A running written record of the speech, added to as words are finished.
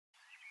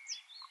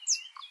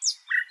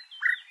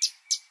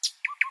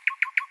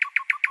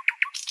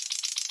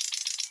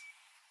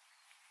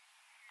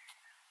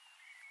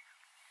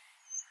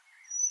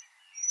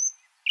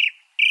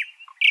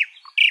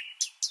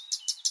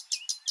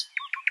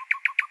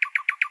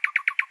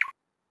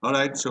All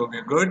right, so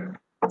we're good.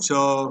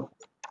 So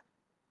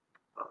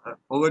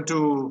over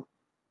to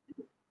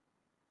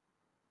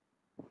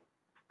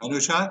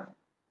Anusha.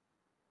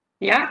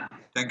 Yeah,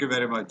 Thank you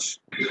very much.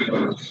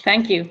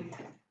 thank you.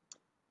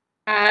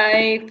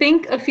 I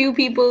think a few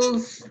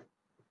people's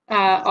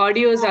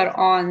audios are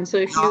on, so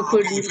if Yeah, you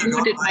could okay. If you mute,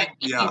 don't it might mind,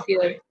 be yeah.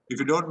 easier. If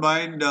you don't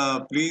mind,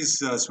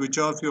 please switch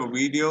off your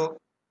video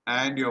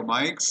and your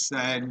mics.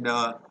 And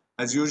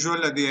as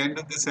usual, at the end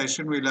of the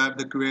session, we'll have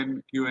the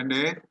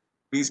Q&A.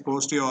 Please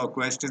post your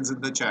questions in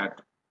the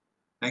chat.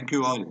 Thank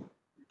you all.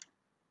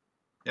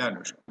 Yeah,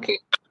 Anusha. Okay,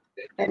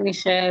 let me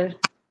share.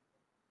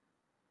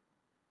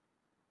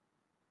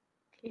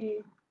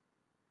 Okay.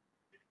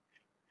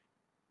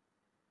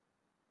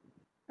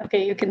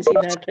 Okay, you can see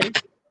that,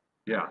 right?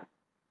 Yeah.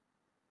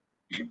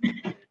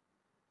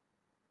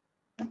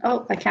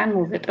 Oh, I can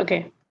move it.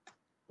 Okay.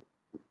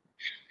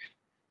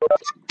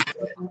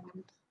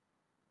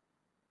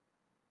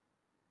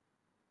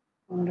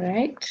 All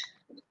right.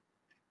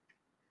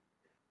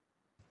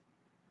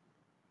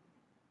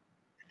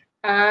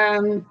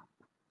 I'm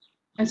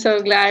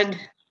so glad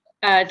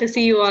to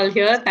see you all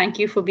here. Thank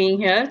you for being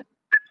here.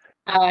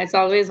 It's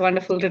always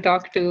wonderful to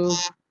talk to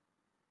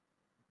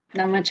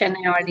Nama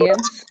Chennai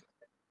audience.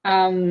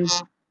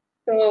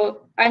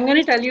 So I'm going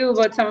to tell you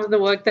about some of the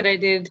work that I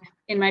did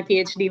in my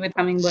PhD with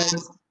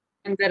hummingbirds.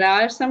 And there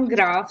are some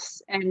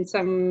graphs and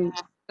some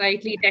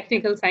slightly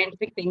technical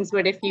scientific things,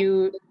 but if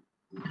you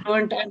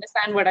don't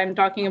understand what I'm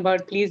talking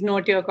about, please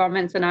note your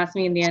comments and ask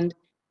me in the end.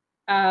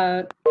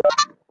 Tell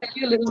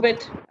you a little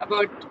bit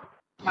about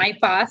my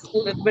past, a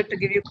little bit to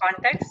give you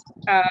context.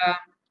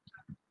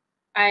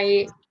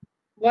 I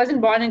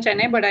wasn't born in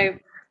Chennai, but I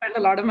spent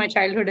a lot of my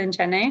childhood in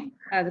Chennai.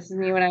 This is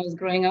me when I was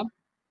growing up.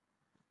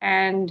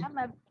 And Ma'am,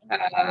 I've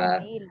sent you a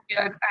mail.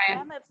 yeah,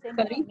 Ma'am, I've sent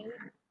you a sorry, mail.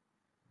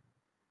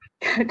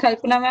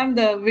 Kalpana ma'am,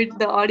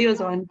 the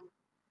audio's on.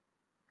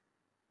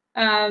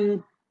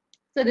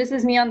 So this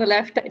is me on the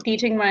left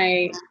teaching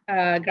my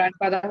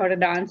grandfather how to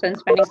dance and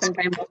spending some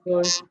time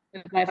outdoors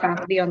with my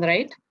family on the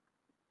right.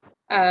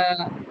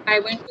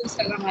 I went to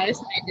Stella Maris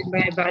and I did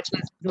my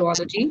bachelor's in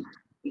zoology.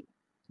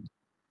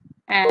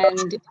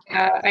 And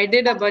I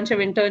did a bunch of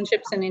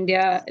internships in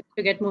India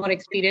to get more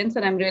experience,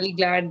 and I'm really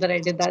glad that I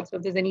did that. So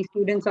if there's any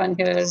students on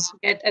here,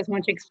 get as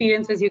much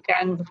experience as you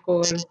can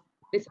before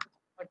this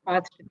what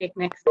path to take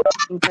next. I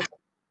think that's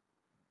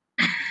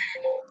a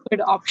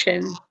good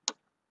option.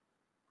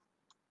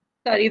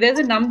 Sorry, there's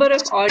a number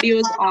of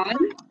audios on.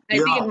 I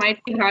think Yeah. it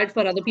might be hard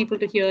for other people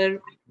to hear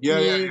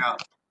Yeah. me.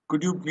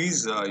 Could you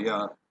please,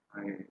 yeah.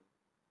 I,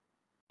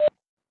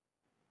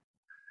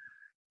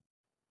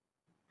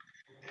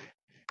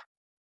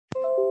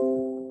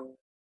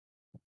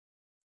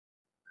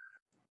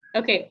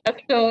 Okay,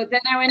 so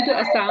then I went to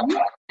Assam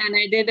and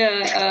I did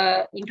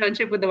a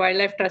internship with the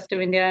Wildlife Trust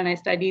of India, and I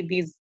studied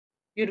these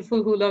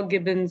beautiful hulok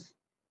gibbons,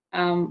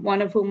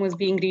 one of whom was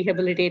being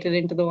rehabilitated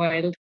into the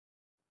wild.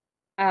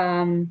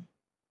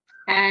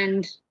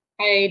 And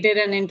I did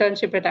an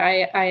internship at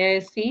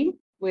IISc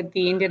with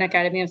the Indian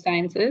Academy of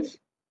Sciences.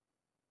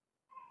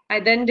 I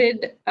then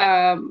did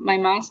my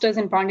master's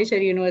in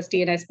Pondicherry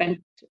University, and I spent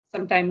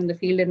some time in the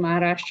field in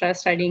Maharashtra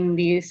studying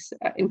these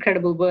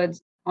incredible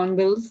birds,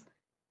 hornbills,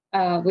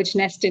 which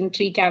nest in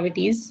tree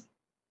cavities.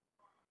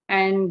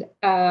 And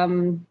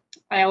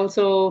I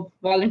also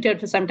volunteered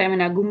for some time in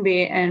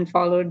Agumbe and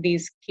followed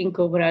these king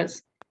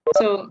cobras.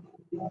 So,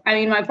 I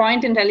mean, my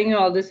point in telling you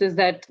all this is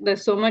that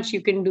there's so much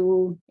you can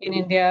do in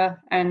India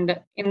and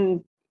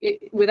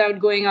without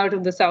going out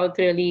of the south,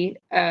 really.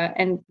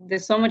 And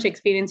there's so much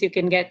experience you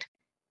can get.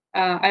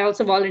 I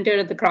also volunteered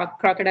at the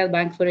Crocodile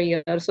Bank for a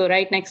year. So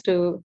right next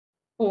to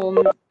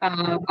home,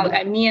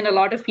 me and a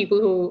lot of people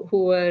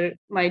who were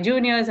my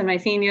juniors and my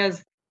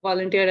seniors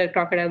volunteered at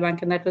Crocodile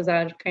Bank, and that was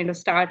our kind of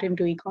start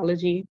into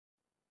ecology.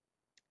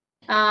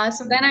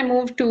 So then I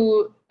moved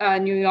to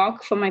New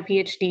York for my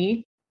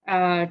PhD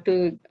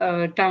to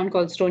a town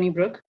called Stony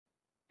Brook.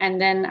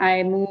 And then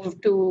I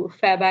moved to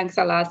Fairbanks,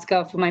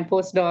 Alaska for my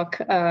postdoc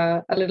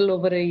a little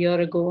over a year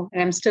ago.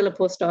 And I'm still a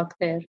postdoc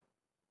there.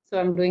 So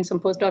I'm doing some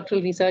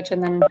postdoctoral research.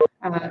 And then,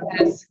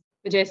 as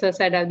Vijay sir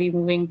said, I'll be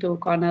moving to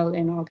Cornell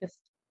in August.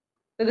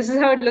 So this is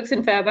how it looks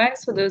in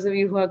Fairbanks. For those of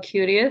you who are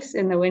curious,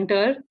 in the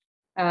winter,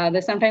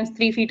 there's sometimes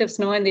 3 feet of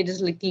snow and they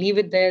just like leave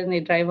it there and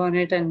they drive on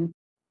it. And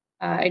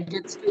it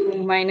gets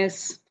to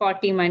minus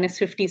 40, minus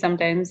 50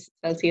 sometimes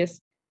Celsius.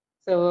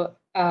 So,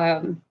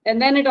 and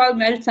then it all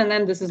melts, and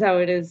then this is how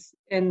it is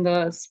in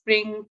the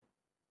spring.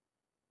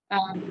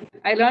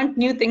 I learned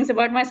new things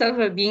about myself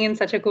by being in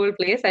such a cold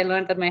place. I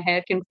learned that my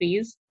hair can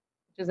freeze,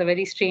 which is a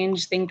very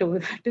strange thing to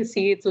to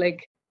see. It's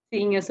like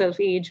seeing yourself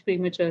age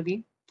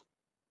prematurely.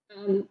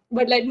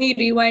 But let me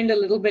rewind a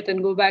little bit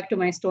and go back to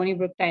my Stony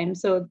Brook time.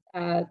 So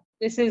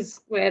this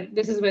is where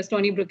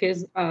Stony Brook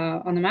is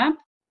on the map.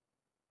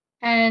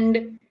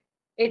 And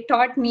it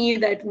taught me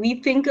that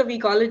we think of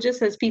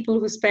ecologists as people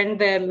who spend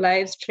their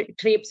lives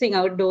traipsing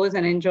outdoors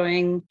and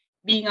enjoying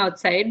being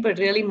outside, but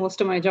really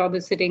most of my job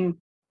is sitting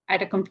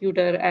at a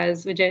computer,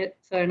 as Vijay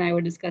sir and I were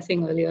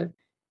discussing earlier.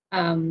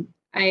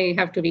 I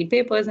have to read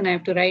papers and I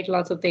have to write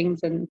lots of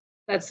things. And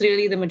that's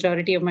really the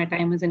majority of my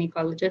time as an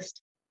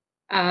ecologist.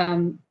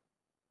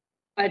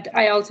 But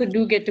I also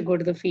do get to go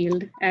to the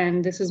field.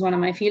 And this is one of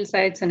my field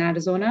sites in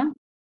Arizona.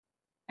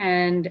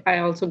 And I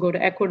also go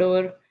to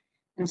Ecuador.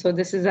 And so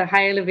this is a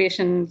high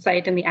elevation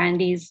site in the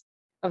Andes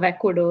of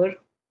Ecuador.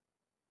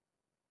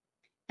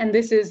 And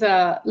this is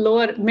a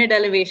lower mid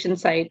elevation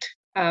site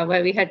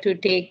where we had to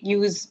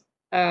use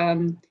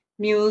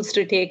mules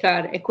to take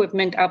our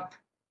equipment up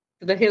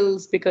to the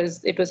hills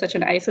because it was such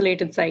an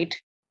isolated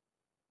site.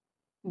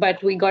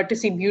 But we got to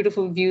see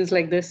beautiful views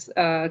like this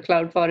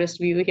cloud forest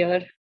view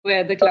here,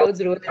 where the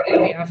clouds roll in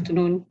every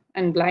afternoon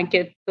and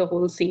blanket the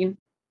whole scene.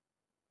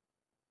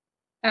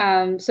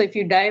 So if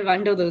you dive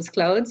under those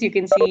clouds, you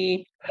can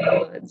see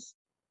birds.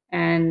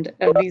 And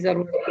these are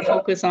what we'll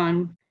focus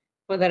on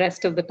for the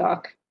rest of the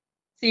talk.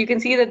 So you can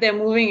see that they're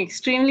moving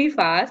extremely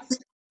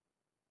fast.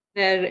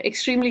 They're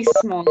extremely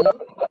small.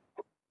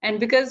 And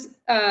because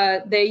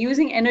they're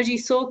using energy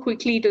so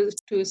quickly to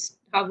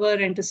hover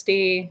and to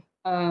stay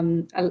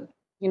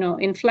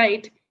in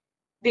flight,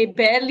 they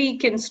barely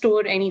can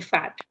store any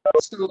fat.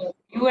 So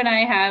you and I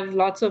have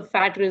lots of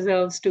fat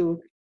reserves for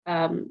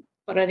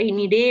a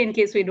rainy day in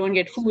case we don't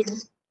get food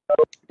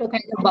to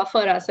kind of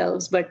buffer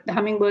ourselves. But the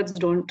hummingbirds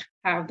don't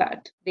have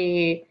that.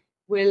 They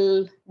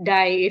will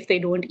die if they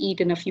don't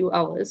eat in a few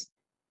hours.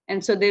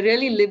 And so they're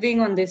really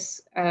living on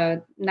this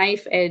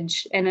knife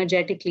edge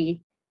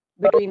energetically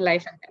between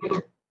life and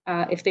death.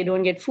 If they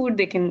don't get food,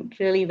 they can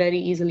really very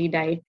easily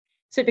die.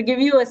 So to give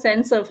you a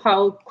sense of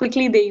how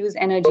quickly they use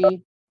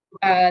energy,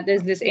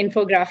 there's this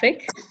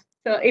infographic.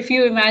 So if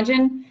you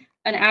imagine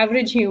an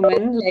average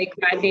human like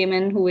Matt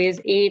Damon, who weighs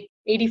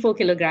 84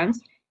 kilograms,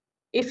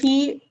 if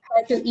he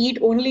had to eat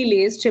only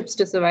Lay's chips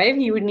to survive,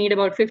 he would need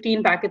about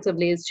 15 packets of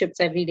Lay's chips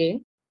every day.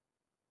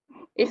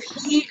 If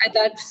he, at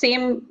that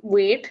same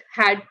weight,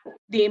 had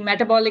the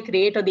metabolic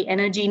rate or the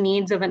energy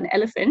needs of an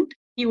elephant,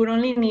 he would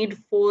only need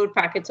 4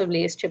 packets of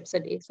Lay's chips a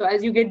day. So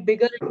as you get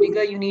bigger and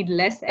bigger, you need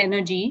less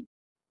energy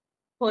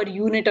per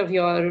unit of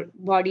your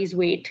body's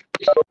weight.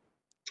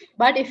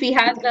 But if he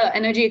had the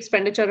energy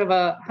expenditure of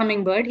a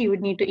hummingbird, he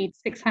would need to eat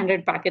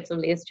 600 packets of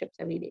Lay's chips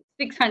every day.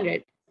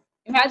 600.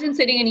 Imagine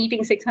sitting and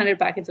eating 600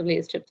 packets of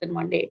Lay's chips in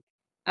one day.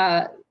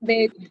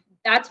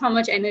 That's how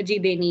much energy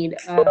they need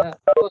per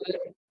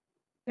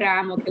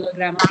gram or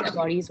kilogram of their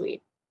body's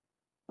weight.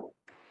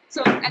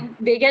 So, and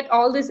they get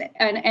all this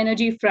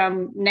energy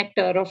from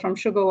nectar or from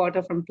sugar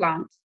water from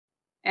plants.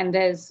 And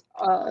there's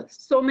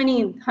so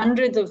many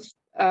hundreds of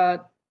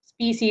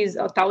species,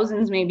 or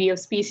thousands maybe, of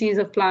species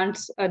of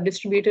plants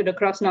distributed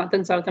across North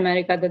and South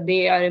America that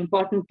they are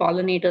important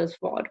pollinators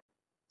for.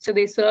 So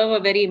they serve a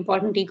very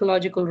important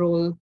ecological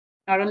role.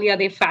 Not only are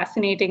they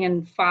fascinating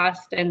and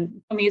fast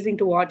and amazing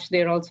to watch,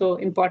 they're also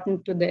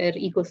important to their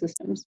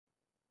ecosystems.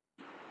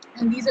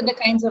 And these are the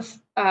kinds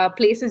of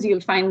places you'll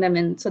find them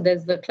in. So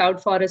there's the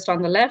cloud forest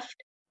on the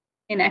left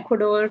in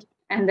Ecuador,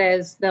 and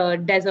there's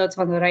the deserts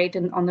on the right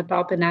and on the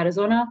top in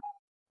Arizona.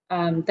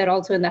 They're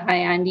also in the high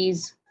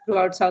Andes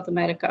throughout South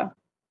America.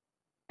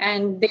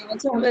 And they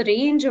also have a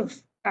range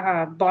of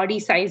body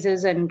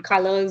sizes and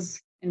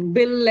colors and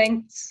bill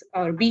lengths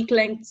or beak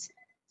lengths.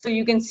 So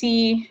you can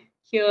see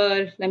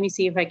here, let me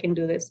see if I can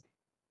do this.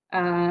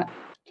 Can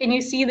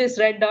you see this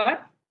red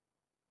dot?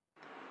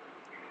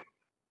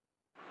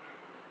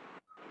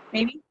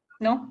 Maybe?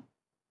 No?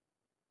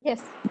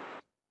 Yes.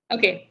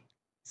 Okay.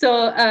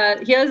 So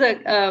here's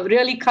a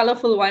really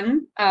colorful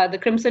one, the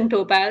crimson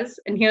topaz.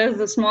 And here's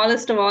the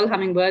smallest of all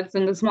hummingbirds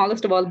and the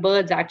smallest of all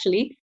birds,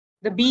 actually,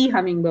 the bee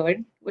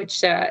hummingbird,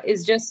 which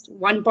is just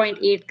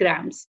 1.8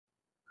 grams.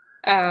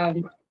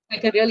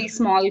 Like a really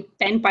small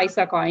 10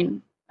 paisa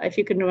coin, if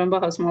you can remember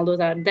how small those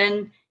are.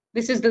 Then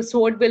this is the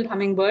sword-billed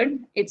hummingbird.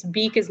 Its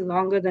beak is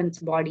longer than its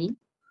body.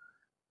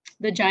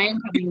 The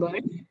giant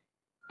hummingbird,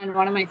 and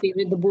one of my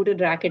favorite, the booted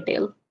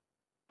rackettail.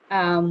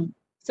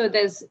 So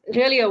there's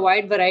really a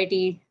wide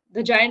variety.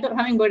 The giant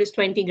hummingbird is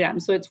 20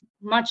 grams, so it's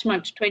much,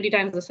 20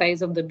 times the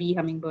size of the bee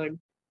hummingbird,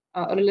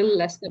 or a little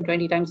less than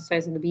 20 times the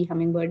size of the bee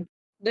hummingbird.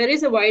 There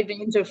is a wide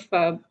range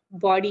of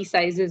body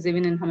sizes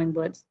even in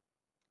hummingbirds.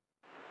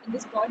 And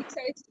this body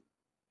size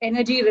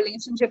energy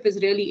relationship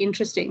is really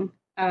interesting.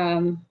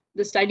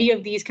 The study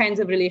of these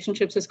kinds of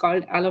relationships is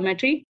called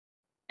allometry.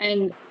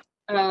 And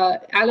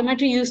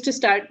allometry used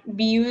to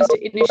be used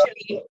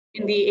initially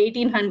in the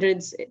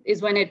 1800s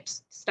is when it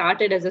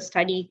started as a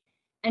study.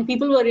 And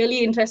people were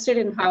really interested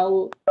in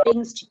how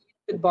things change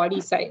with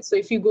body size. So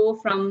if you go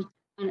from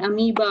an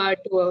amoeba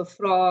to a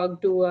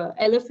frog to an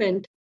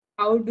elephant,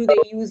 how do they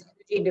use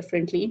energy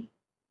differently?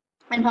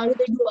 And how do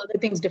they do other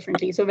things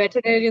differently? So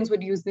veterinarians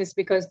would use this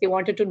because they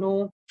wanted to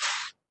know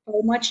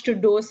how much to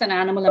dose an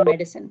animal a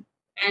medicine.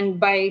 And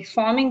by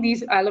forming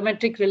these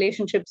allometric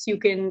relationships, you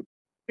can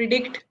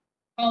predict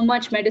how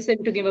much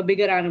medicine to give a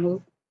bigger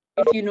animal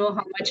if you know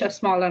how much a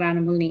smaller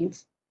animal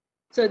needs.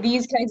 So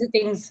these kinds of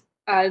things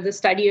are the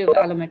study of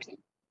allometry.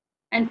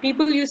 And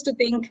people used to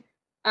think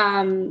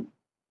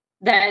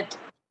that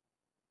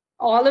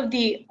all of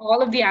the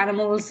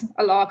animals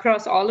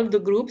across all of the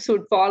groups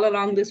would fall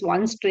along this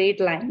one straight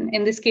line.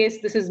 In this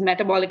case, this is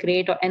metabolic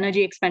rate or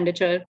energy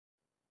expenditure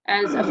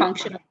as a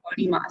function of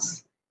body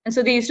mass. And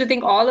so they used to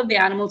think all of the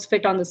animals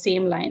fit on the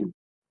same line.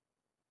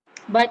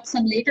 But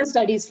some later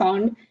studies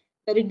found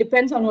that it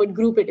depends on what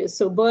group it is.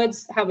 So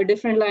birds have a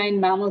different line,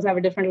 mammals have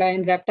a different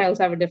line, reptiles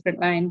have a different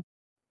line,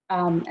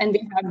 and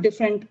they have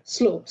different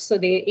slopes. So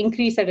they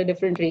increase at a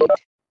different rate.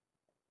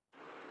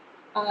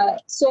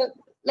 So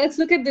let's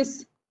look at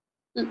this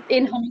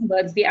in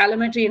hummingbirds, the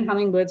allometry in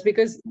hummingbirds,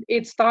 because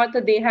it's thought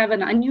that they have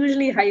an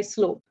unusually high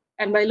slope.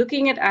 And by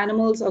looking at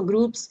animals or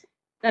groups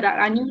that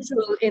are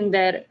unusual in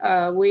their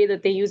way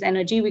that they use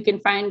energy, we can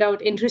find out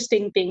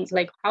interesting things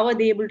like how are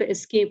they able to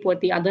escape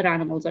what the other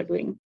animals are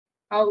doing?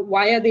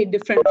 Why are they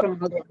different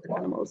from all the other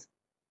animals?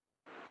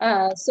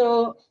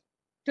 So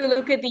to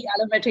look at the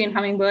allometry in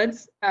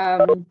hummingbirds,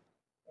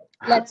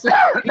 let's give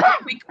you a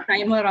quick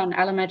primer on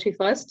allometry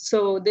first.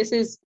 So this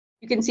is,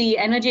 you can see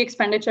energy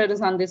expenditure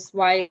is on this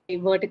Y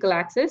vertical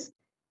axis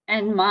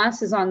and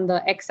mass is on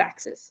the X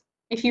axis.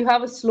 If you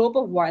have a slope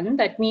of 1,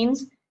 that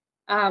means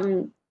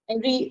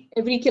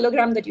every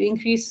kilogram that you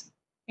increase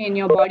in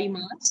your body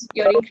mass,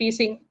 you're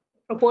increasing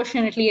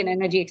proportionately in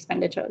energy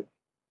expenditure.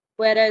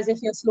 Whereas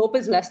if your slope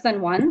is less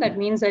than 1, that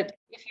means that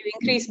if you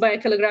increase by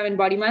a kilogram in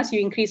body mass, you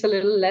increase a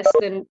little less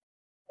than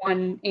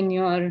 1 in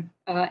your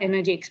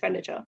energy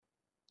expenditure.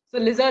 So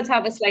lizards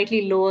have a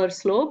slightly lower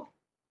slope,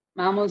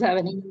 mammals have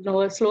a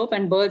lower slope,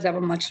 and birds have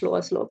a much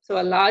lower slope. So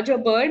a larger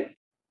bird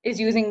is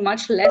using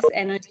much less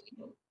energy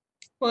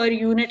per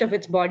unit of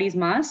its body's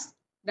mass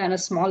than a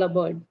smaller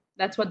bird.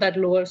 That's what that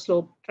lower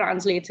slope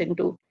translates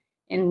into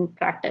in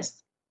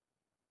practice.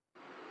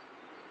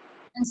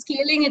 And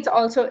scaling, it's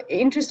also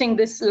interesting.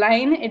 This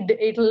line,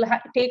 it'll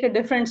take a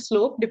different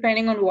slope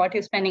depending on what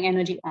you're spending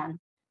energy on.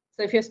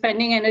 So if you're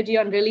spending energy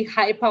on really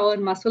high power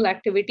muscle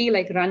activity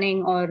like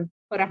running or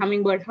for a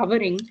hummingbird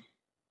hovering,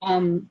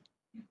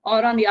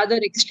 or on the other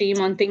extreme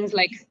on things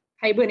like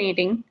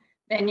hibernating,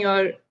 then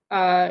your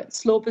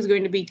slope is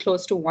going to be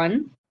close to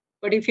 1.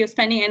 But if you're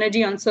spending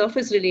energy on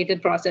surface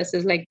related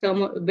processes like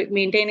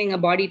maintaining a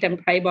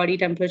high body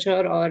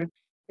temperature or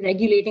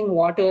regulating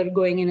water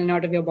going in and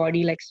out of your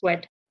body like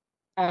sweat,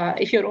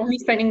 if you're only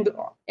spending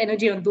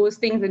energy on those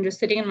things and just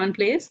sitting in one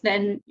place,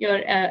 then your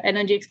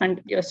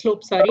your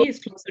slope, is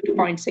closer to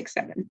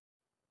 0.67.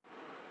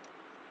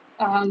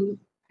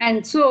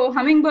 And so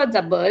hummingbirds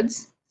are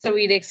birds, so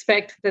we'd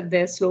expect that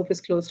their slope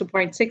is close to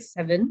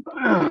 0.67.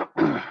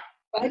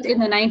 But in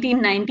the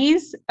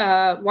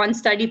 1990s, one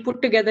study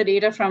put together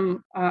data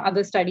from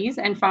other studies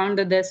and found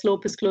that their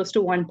slope is close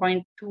to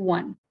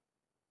 1.21.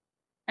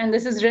 And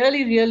this is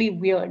really, really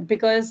weird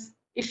because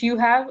if you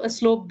have a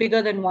slope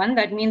bigger than 1,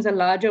 that means a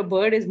larger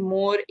bird is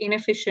more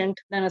inefficient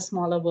than a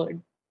smaller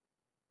bird.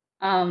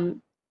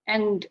 And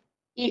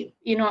if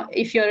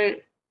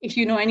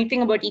you know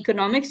anything about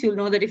economics, you'll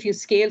know that if you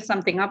scale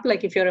something up,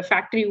 like if you're a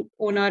factory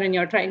owner and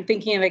you're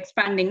thinking of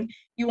expanding,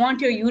 you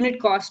want your unit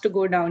cost to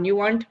go down. You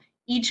want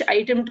each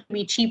item to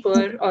be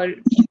cheaper or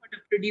cheaper to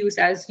produce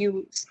as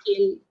you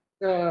scale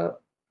the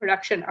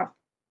production up.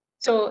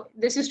 So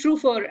this is true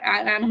for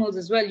animals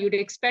as well. You'd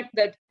expect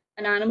that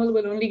an animal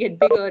will only get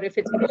bigger if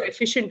it's more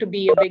efficient to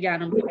be a big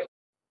animal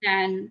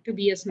than to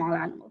be a small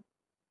animal.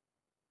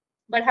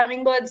 But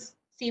hummingbirds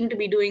seem to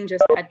be doing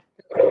just that.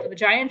 The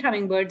giant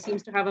hummingbird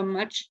seems to have a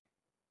much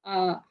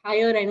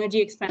higher energy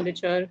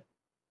expenditure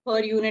per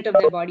unit of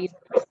their bodies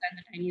than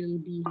the tiny little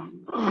bee.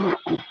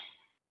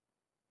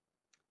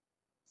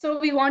 So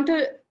we want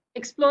to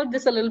explore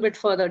this a little bit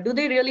further. Do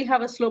they really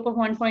have a slope of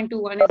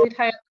 1.21? Is it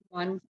higher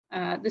than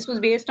 1? This was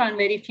based on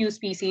very few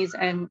species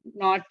and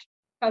not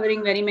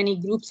covering very many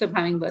groups of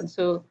hummingbirds.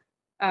 So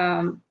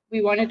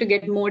we wanted to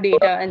get more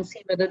data and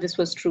see whether this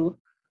was true.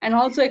 And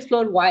also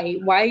explore why.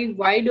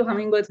 Why do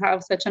hummingbirds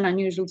have such an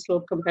unusual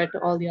slope compared to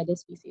all the other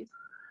species?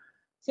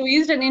 So we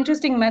used an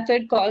interesting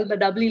method called the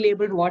doubly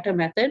labeled water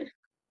method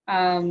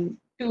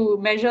to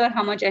measure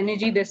how much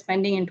energy they're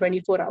spending in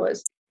 24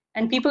 hours.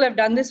 And people have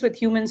done this with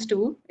humans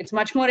too. It's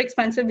much more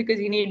expensive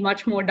because you need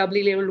much more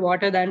doubly labeled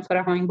water than for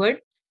a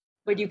hummingbird,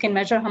 but you can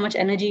measure how much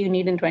energy you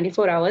need in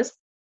 24 hours.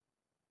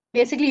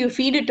 Basically, you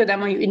feed it to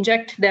them or you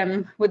inject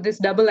them with this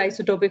double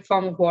isotopic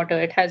form of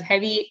water. It has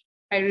heavy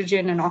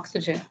hydrogen and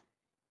oxygen.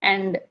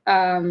 And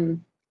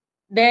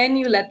then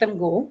you let them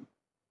go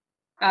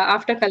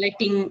after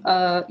collecting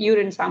a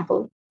urine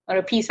sample or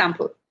a pee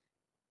sample.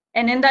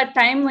 And in that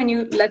time, when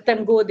you let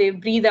them go, they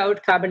breathe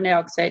out carbon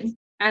dioxide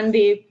and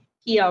they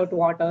pee out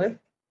water.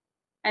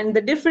 And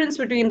the difference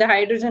between the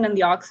hydrogen and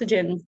the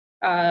oxygen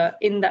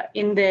in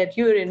their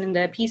urine, in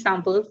their pee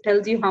sample,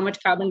 tells you how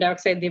much carbon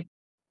dioxide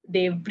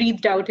they've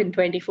breathed out in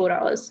 24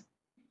 hours.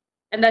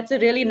 And that's a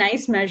really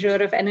nice measure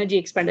of energy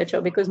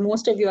expenditure because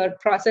most of your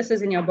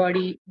processes in your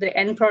body, the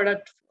end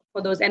product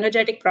for those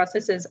energetic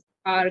processes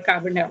are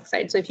carbon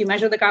dioxide. So if you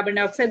measure the carbon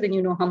dioxide, then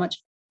you know how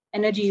much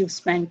energy you've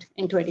spent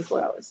in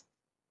 24 hours.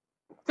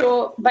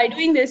 So by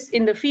doing this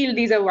in the field,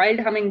 these are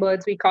wild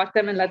hummingbirds. We caught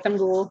them and let them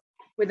go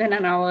within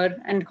an hour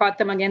and caught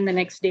them again the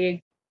next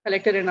day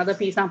collected another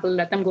pee sample,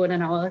 let them go in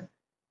an hour.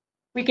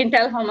 We can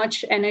tell how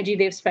much energy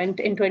they've spent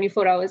in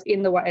 24 hours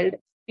in the wild,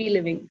 free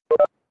living.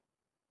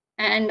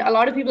 And a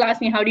lot of people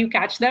ask me, how do you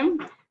catch them?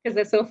 Because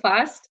they're so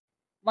fast.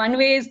 One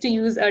way is to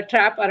use a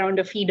trap around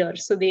a feeder.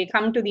 So they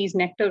come to these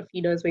nectar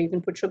feeders where you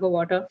can put sugar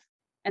water,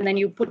 and then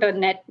you put a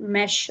net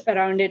mesh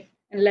around it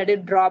and let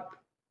it drop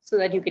so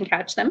that you can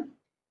catch them.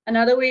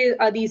 Another way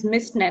are these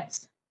mist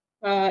nets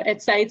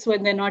at sites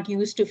when they're not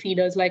used to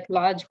feeders, like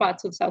large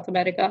parts of South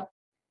America.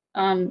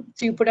 So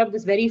you put up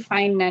this very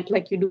fine net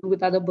like you do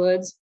with other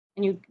birds,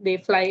 and they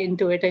fly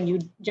into it, and you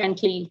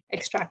gently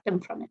extract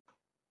them from it.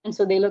 And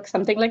so they look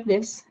something like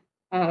this.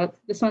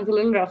 This one's a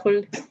little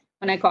ruffled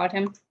when I caught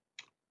him.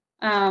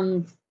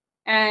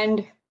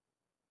 And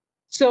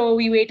so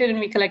we waited and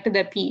we collected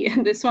their pee.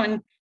 And this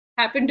one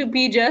happened to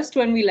pee just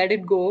when we let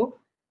it go.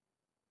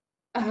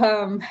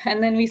 And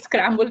then we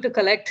scrambled to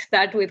collect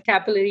that with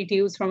capillary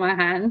tubes from our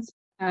hands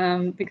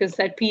because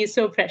that pee is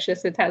so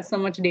precious. It has so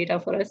much data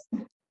for us.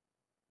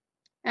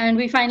 And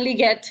we finally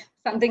get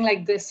something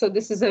like this. So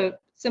this is a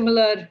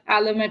similar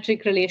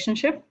allometric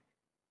relationship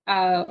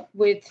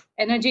with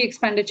energy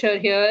expenditure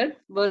here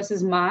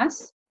versus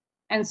mass.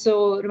 And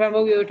so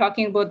remember, we were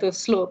talking about those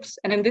slopes.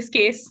 And in this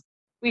case,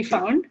 we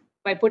found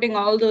by putting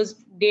all those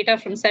data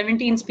from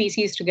 17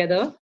 species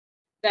together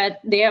that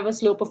they have a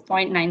slope of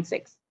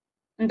 0.96.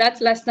 And that's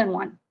less than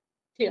 1,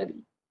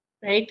 clearly,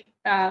 right?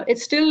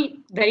 It's still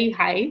very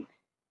high.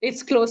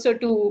 It's closer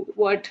to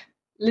what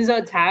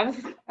lizards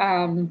have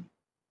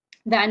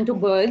than to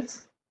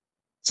birds.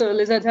 So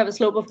lizards have a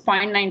slope of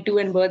 0.92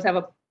 and birds have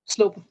a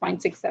slope of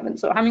 0.67.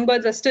 So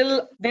hummingbirds are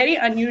still very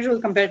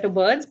unusual compared to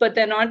birds, but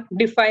they're not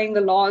defying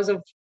the laws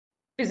of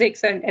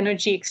physics and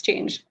energy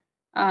exchange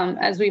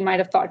as we might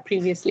have thought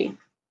previously.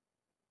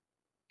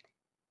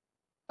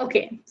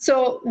 Okay,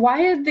 so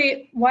why are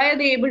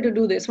they able to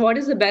do this? What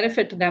is the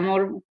benefit to them,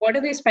 or what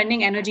are they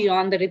spending energy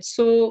on that it's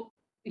so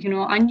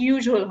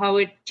unusual how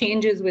it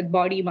changes with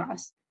body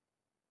mass?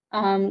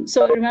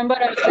 So remember,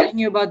 I was telling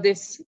you about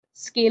this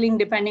scaling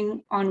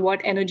depending on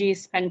what energy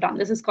is spent on.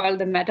 This is called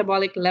the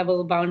metabolic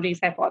level boundaries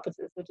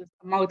hypothesis, which is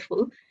a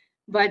mouthful.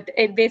 But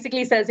it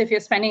basically says if you're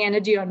spending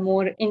energy on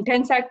more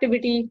intense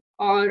activity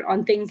or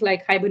on things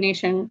like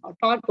hibernation or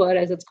torpor,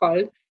 as it's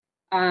called,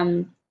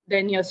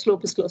 then your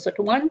slope is closer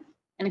to 1.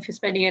 And if you're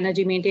spending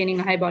energy maintaining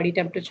a high body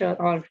temperature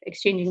or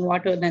exchanging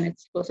water, then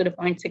it's closer to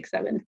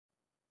 0.67.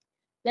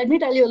 Let me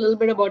tell you a little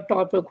bit about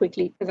torpor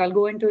quickly, because I'll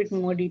go into it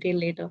in more detail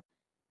later.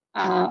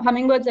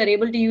 Hummingbirds are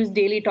able to use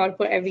daily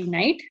torpor every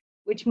night,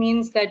 which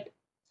means that,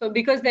 so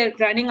because they're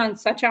running on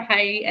such a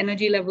high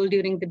energy level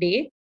during the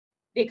day,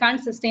 they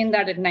can't sustain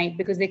that at night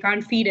because they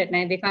can't feed at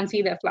night. They can't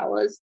see their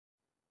flowers.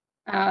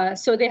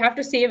 So they have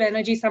to save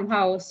energy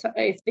somehow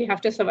if they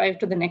have to survive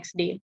to the next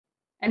day.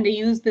 And they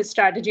use this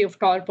strategy of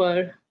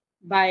torpor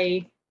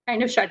by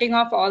kind of shutting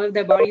off all of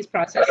their body's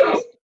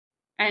processes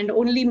and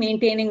only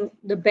maintaining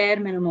the bare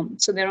minimum.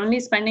 So they're only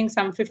spending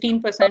some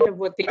 15% of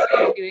what they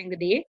spend during the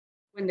day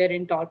when they're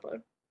in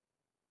torpor.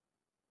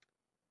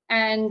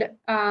 And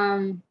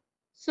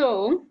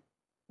so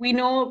we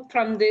know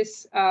from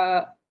this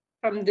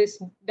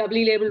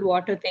doubly labeled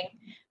water thing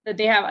that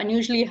they have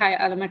unusually high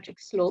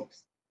allometric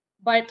slopes.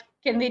 But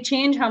can they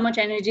change how much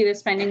energy they're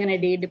spending in a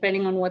day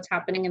depending on what's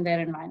happening in their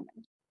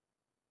environment?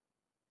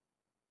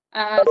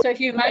 So if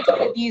you imagine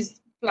that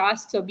these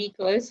flasks or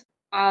beakers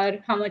are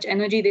how much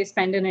energy they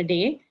spend in a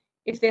day.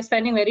 If they're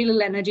spending very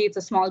little energy, it's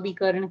a small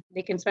beaker, and if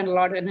they can spend a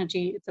lot of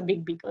energy, it's a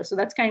big beaker. So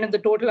that's kind of the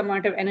total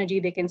amount of energy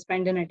they can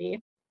spend in a day.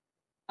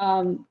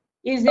 Are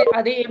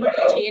they able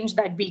to change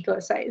that beaker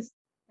size?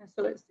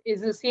 So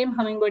is the same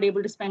hummingbird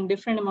able to spend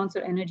different amounts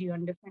of energy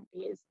on different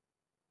days?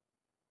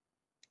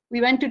 We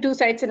went to 2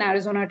 sites in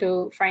Arizona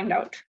to find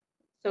out.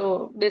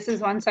 So this is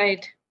one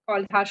site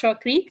called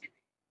Hashaw Creek.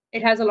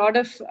 It has a lot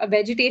of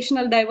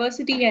vegetational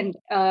diversity, and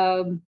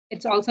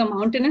it's also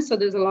mountainous, so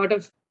there's a lot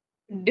of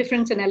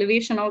difference in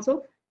elevation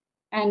also.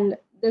 And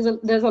there's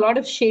a lot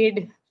of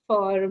shade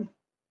for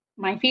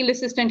my field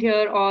assistant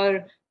here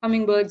or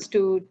hummingbirds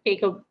to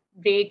take a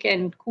break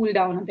and cool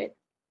down a bit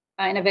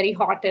in a very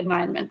hot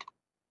environment.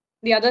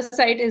 The other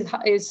site is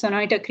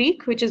Sonoita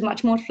Creek, which is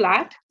much more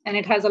flat, and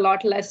it has a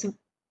lot less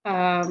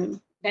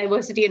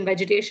diversity in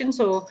vegetation,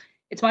 so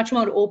it's much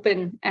more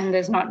open and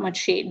there's not much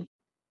shade.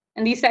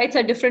 And these sites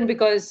are different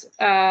because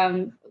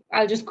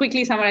I'll just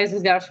quickly summarize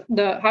this graph.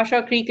 The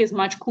Hashaw Creek is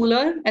much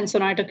cooler and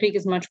Sonoita Creek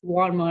is much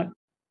warmer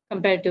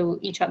compared to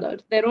each other.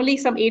 They're only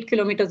some 8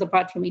 kilometers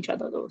apart from each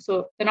other, though.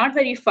 So they're not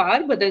very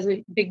far, but there's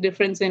a big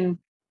difference in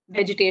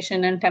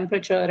vegetation and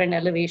temperature and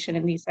elevation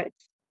in these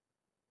sites.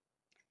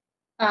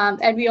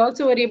 And we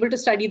also were able to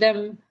study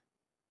them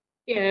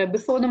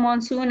before the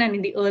monsoon and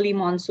in the early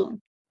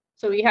monsoon.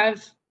 So we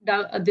have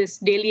this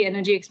daily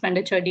energy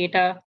expenditure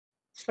data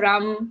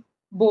from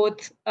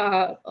both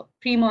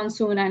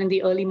pre-monsoon and in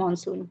the early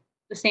monsoon.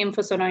 The same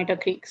for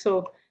Sonoita Creek.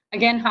 So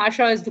again,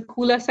 Hashaw is the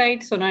cooler site,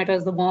 Sonoita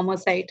is the warmer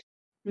site.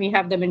 We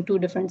have them in 2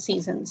 different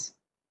seasons.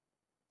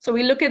 So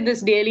we look at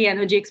this daily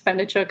energy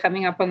expenditure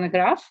coming up on the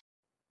graph.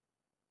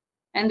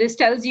 And this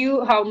tells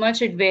you how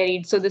much it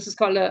varied. So this is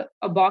called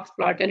a box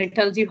plot, and it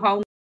tells you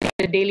how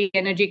the daily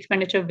energy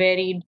expenditure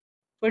varied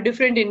for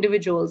different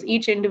individuals.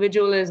 Each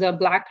individual is a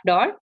black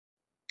dot,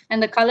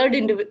 and the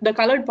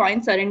colored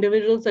points are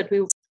individuals that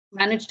we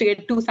managed to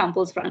get 2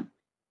 samples from.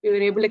 We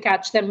were able to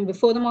catch them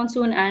before the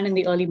monsoon and in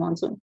the early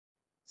monsoon.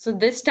 So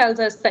this tells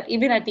us that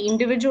even at the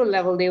individual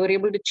level, they were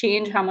able to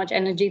change how much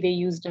energy they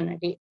used in a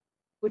day,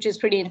 which is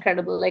pretty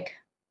incredible. Like,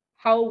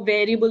 how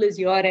variable is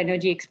your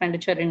energy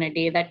expenditure in a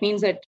day? That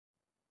means that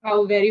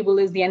how variable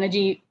is the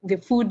energy, the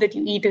food that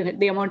you eat,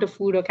 the amount of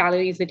food or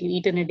calories that you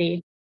eat in a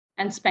day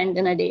and spend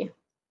in a day.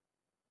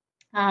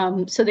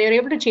 So they were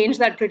able to change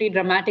that pretty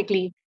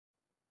dramatically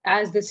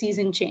as the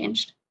season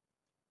changed.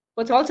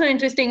 What's also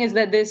interesting is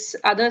that this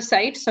other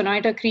site,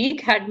 Sonoita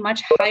Creek, had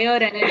much higher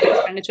energy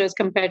expenditures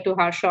compared to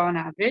Harsha on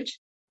average.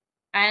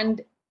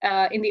 And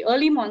in the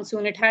early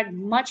monsoon, it had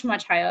much,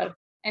 much higher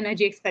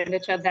energy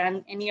expenditure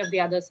than any of the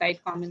other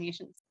site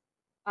combinations.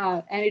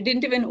 And it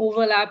didn't even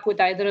overlap with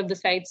either of the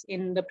sites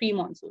in the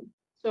pre-monsoon.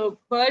 So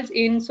birds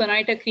in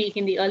Sonoita Creek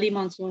in the early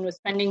monsoon were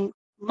spending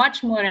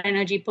much more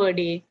energy per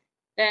day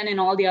than in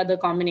all the other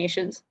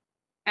combinations.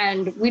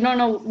 And we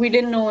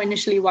didn't know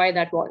initially why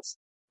that was.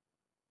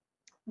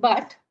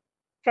 But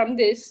from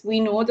this, we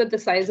know that the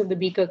size of the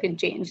beaker can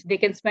change. They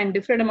can spend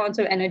different amounts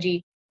of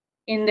energy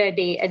in their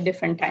day at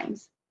different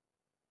times.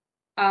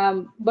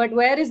 But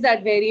where is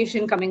that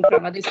variation coming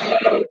from? Are they spending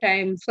more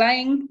time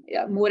flying,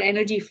 more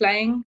energy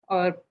flying,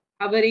 or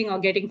hovering, or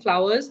getting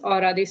flowers?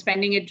 Or are they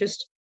spending it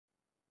just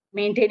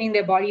maintaining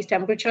their body's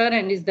temperature?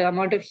 And is the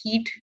amount of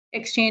heat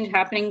exchange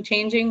happening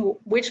changing?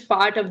 Which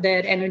part of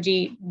their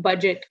energy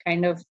budget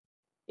kind of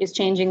is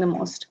changing the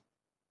most?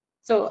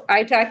 So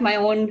I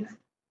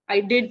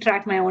did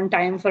track my own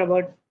time for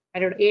about,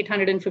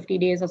 850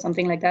 days or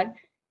something like that.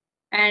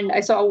 And I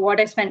saw what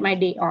I spent my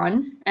day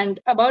on. And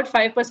about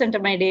 5%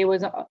 of my day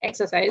was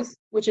exercise,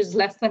 which is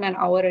less than an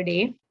hour a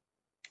day.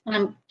 And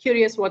I'm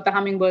curious what the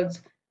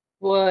hummingbirds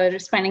were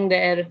spending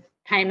their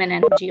time and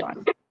energy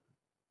on.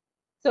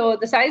 So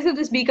the size of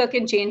this beaker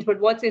can change, but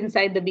what's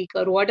inside the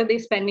beaker? What are they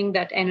spending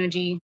that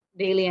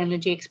daily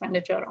energy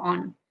expenditure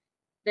on?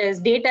 There's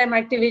daytime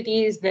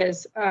activities,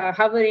 there's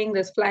hovering,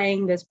 there's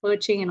flying, there's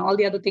perching, and all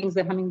the other things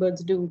that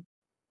hummingbirds do.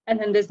 And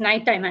then there's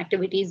nighttime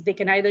activities. They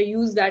can either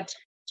use that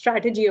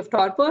strategy of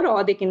torpor,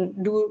 or they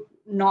can do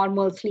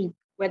normal sleep,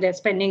 where they're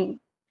spending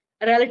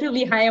a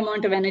relatively high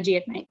amount of energy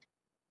at night.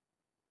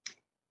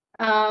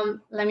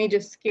 Let me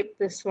just skip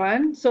this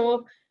one.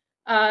 So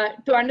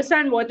to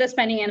understand what they're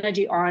spending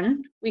energy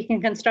on, we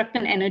can construct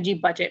an energy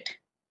budget.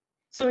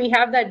 So we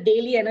have that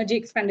daily energy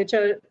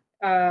expenditure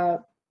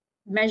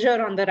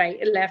measure on the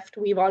left.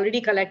 We've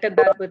already collected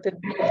that with the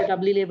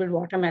doubly labeled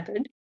water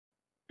method.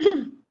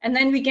 And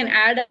then we can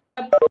add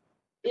up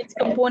its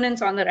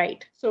components on the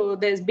right. So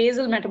there's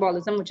basal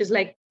metabolism, which is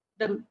like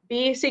the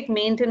basic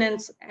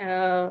maintenance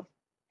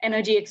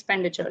energy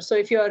expenditure. So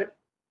if you're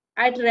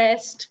at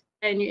rest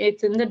and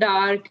it's in the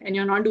dark and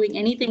you're not doing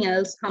anything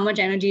else, how much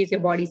energy is your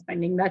body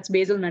spending? That's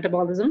basal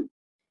metabolism.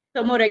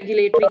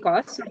 Thermoregulatory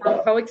costs.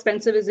 How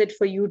expensive is it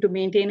for you to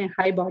maintain a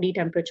high body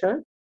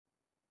temperature?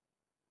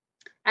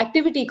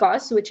 Activity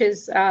costs, which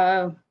is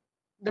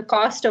the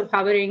cost of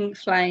hovering,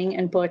 flying,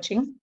 and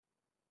perching.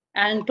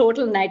 And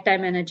total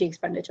nighttime energy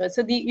expenditure.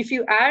 So if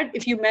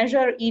you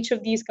measure each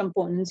of these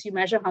components, you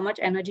measure how much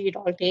energy it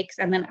all takes,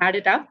 and then add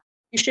it up,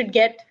 you should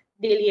get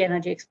daily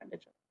energy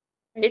expenditure,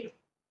 right?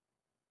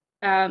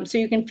 So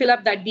you can fill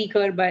up that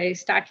beaker by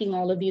stacking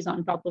all of these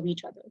on top of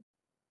each other.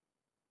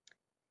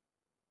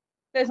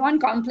 There's one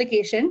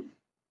complication.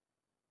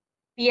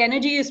 The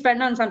energy you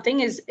spend on something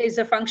is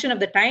a function of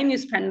the time you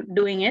spend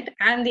doing it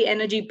and the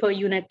energy per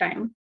unit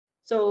time.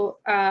 So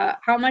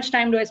how much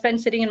time do I spend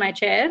sitting in my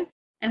chair?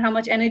 And how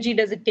much energy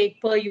does it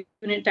take per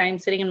unit time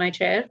sitting in my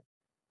chair?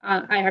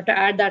 I have to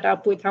add that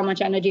up with how much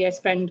energy I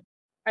spend.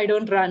 I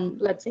don't run,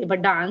 let's say,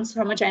 but dance.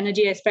 How much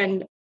energy I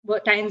spend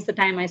times the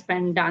time I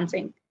spend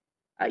dancing.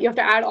 You have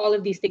to add all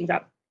of these things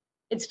up.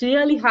 It's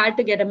really hard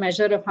to get a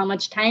measure of how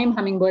much time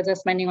hummingbirds are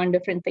spending on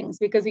different things,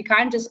 because we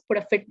can't just put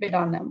a Fitbit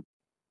on them.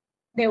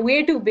 They're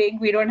way too big.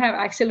 We don't have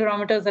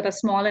accelerometers that are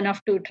small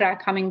enough to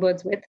track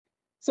hummingbirds with.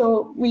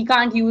 So we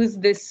can't use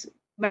this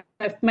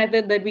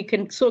method that we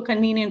can so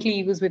conveniently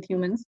use with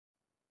humans.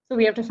 So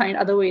we have to find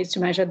other ways to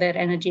measure their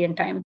energy and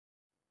time.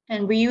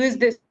 And we use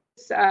this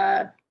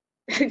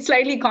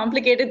slightly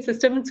complicated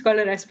system. It's called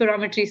a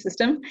respirometry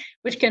system,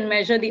 which can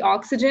measure the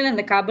oxygen and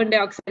the carbon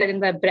dioxide in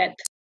their breath.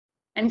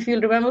 And if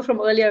you'll remember from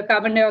earlier,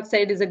 carbon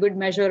dioxide is a good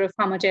measure of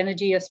how much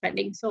energy you're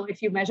spending. So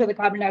if you measure the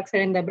carbon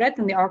dioxide in their breath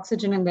and the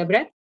oxygen in their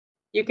breath,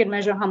 you can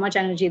measure how much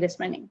energy they're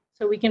spending.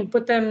 So we can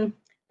put them,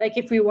 like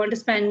if we want to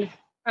spend,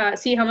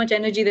 see how much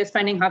energy they're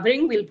spending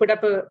hovering, we'll put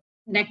up a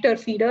nectar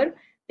feeder.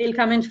 They'll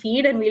come and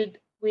feed, and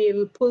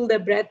we'll pull their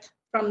breath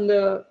from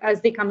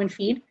as they come and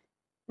feed,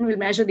 and we'll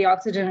measure the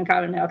oxygen and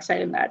carbon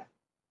dioxide in that.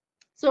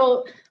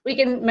 So we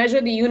can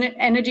measure the unit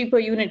energy per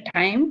unit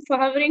time for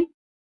hovering,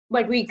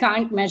 but we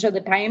can't measure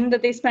the time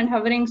that they spend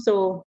hovering.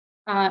 So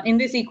in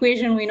this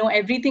equation, we know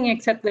everything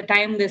except the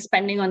time they're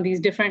spending on these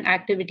different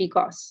activity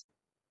costs.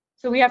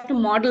 So we have to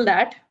model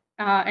that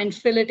and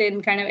fill it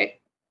in, kind of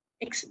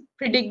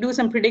do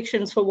some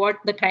predictions for what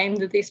the time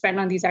that they spend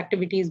on these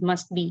activities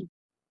must be.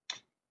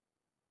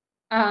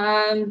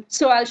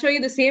 So I'll show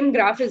you the same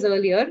graph as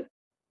earlier,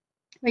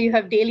 where you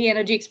have daily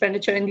energy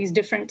expenditure in these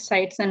different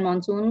sites and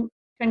monsoon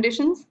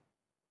conditions.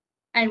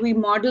 And we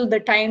model the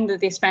time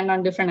that they spend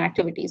on different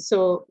activities.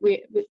 So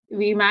we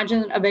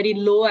imagine a very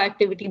low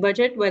activity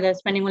budget where they're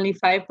spending only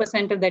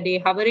 5% of their day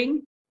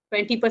hovering,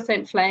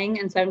 20% flying,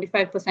 and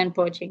 75%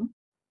 perching,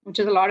 which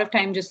is a lot of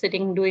time just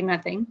sitting doing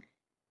nothing,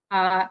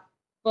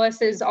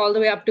 versus all the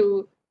way up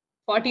to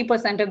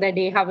 40% of their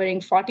day hovering,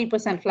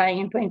 40% flying,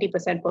 and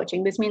 20%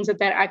 perching. This means that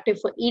they're active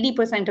for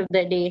 80% of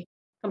their day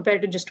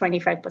compared to just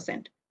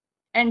 25%.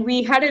 And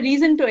we had a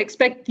reason to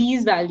expect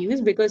these values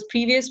because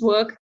previous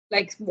work,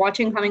 like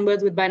watching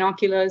hummingbirds with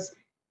binoculars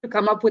to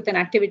come up with an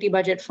activity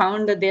budget,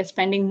 found that they're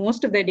spending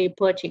most of their day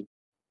perching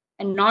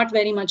and not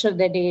very much of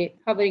their day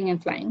hovering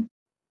and flying.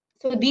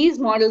 So these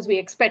models we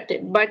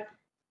expected, but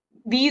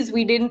these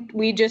we didn't.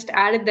 We just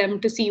added them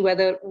to see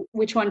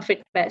which one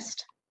fit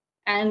best.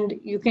 And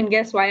you can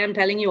guess why I'm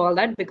telling you all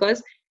that,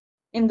 because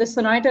in the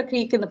Sonoyta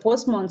Creek in the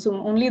post-monsoon,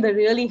 only the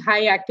really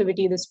high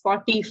activity, this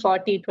 40,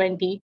 40,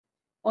 20,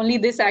 only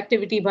this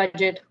activity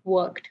budget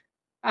worked.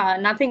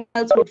 Nothing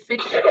else would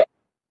fit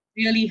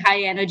really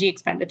high energy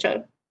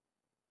expenditure.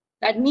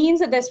 That means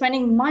that they're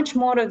spending much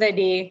more of their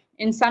day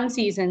in some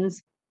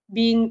seasons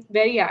being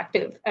very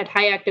active at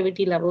high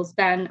activity levels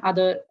than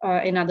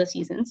in other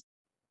seasons,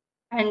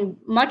 and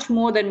much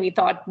more than we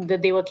thought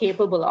that they were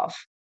capable of.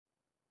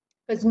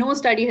 Because no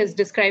study has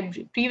described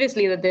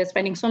previously that they're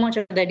spending so much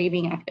of their day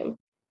being active.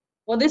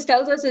 What this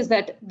tells us is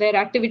that their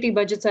activity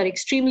budgets are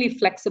extremely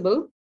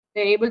flexible.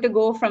 They're able to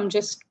go from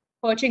just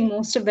perching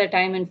most of their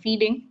time and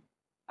feeding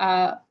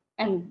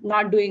and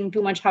not doing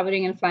too much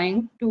hovering and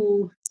flying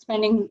to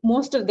spending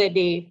most of their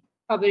day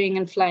hovering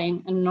and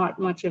flying and not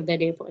much of their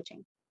day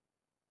perching.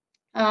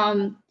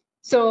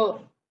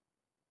 So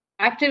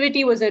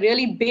activity was a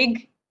really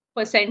big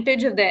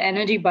percentage of their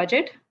energy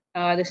budget.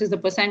 This is the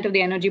percent of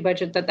the energy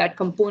budget that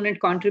component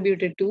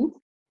contributed to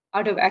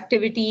out of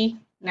activity,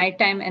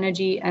 nighttime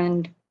energy,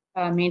 and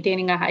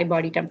maintaining a high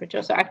body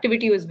temperature. So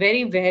activity was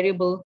very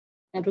variable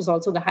and it was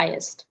also the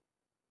highest.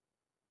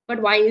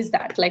 But why is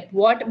that? Like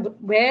what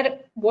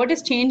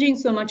is changing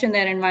so much in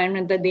their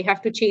environment that they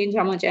have to change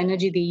how much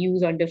energy they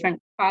use on different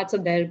parts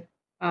of their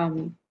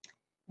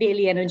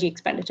daily energy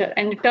expenditure?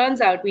 And it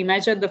turns out we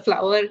measured the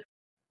flower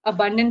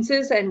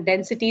abundances and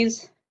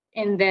densities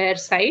in their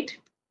site,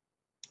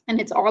 and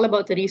it's all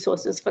about the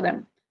resources for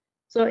them.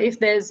 So if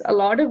there's a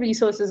lot of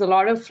resources, a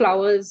lot of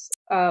flowers,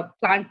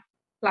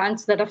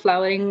 plants that are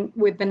flowering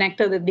with the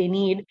nectar that they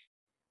need,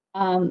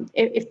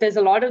 if there's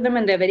a lot of them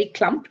and they're very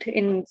clumped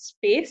in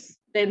space,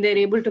 then they're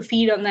able to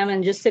feed on them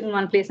and just sit in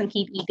one place and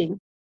keep eating.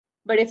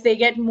 But if they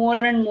get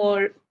more and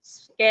more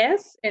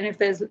scarce, and if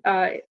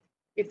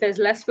there's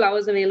less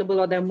flowers available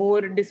or they're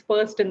more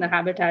dispersed in the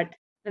habitat,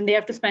 then they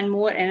have to spend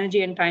more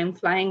energy and time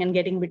flying and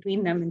getting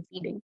between them and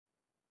feeding.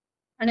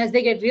 And as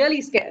they get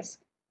really scarce,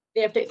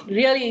 they have to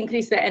really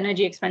increase their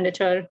energy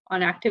expenditure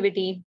on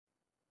activity,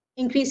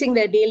 increasing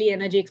their daily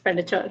energy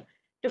expenditure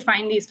to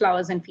find these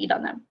flowers and feed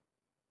on them.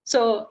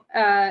 So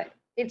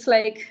it's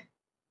like,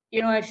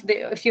 if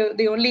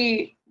the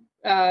only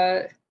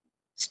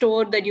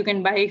store that you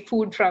can buy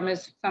food from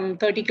is some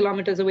 30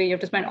 kilometers away, you have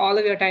to spend all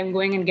of your time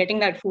going and getting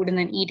that food and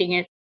then eating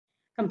it,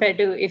 compared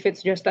to if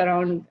it's just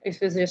on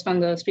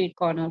the street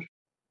corner.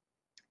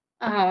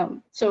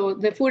 So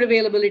the food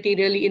availability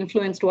really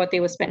influenced what they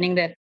were spending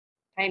their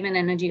time and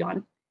energy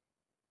on.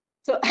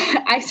 So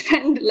I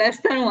spend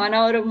less than 1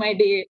 hour of my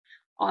day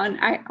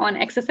on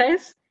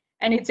exercise,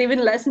 and it's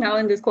even less now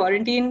in this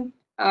quarantine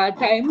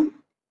time.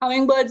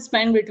 Hummingbirds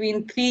spend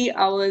between 3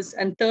 hours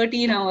and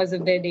 13 hours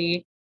of their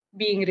day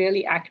being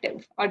really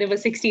active out of a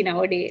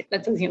 16-hour day,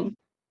 let's assume.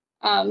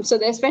 So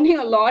they're spending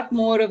a lot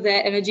more of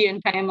their energy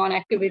and time on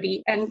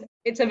activity, and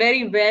it's a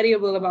very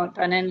variable amount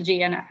on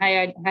energy and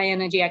high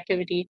energy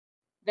activity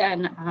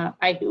than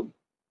I do.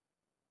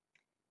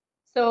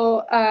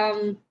 So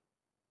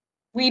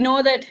we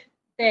know that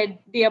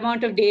the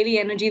amount of daily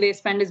energy they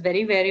spend is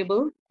very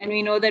variable, and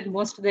we know that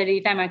most of their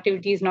daytime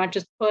activity is not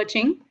just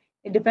perching.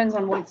 It depends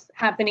on what's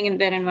happening in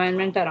their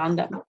environment around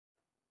them.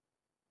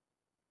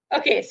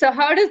 Okay, so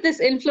how does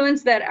this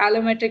influence their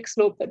allometric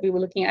slope that we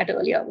were looking at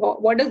earlier?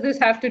 What does this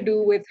have to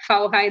do with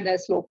how high their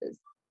slope is?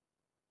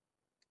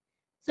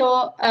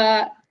 So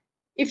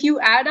if you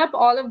add up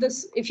all of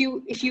this, if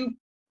you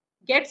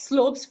get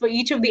slopes for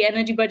each of the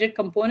energy budget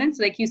components,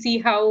 like you see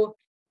how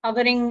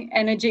hovering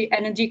energy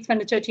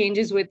expenditure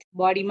changes with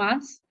body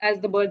mass as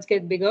the birds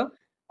get bigger,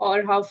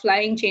 or how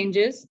flying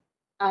changes,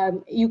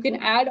 you can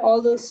add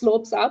all those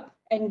slopes up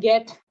and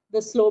get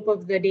the slope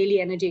of the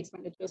daily energy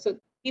expenditure. So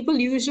people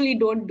usually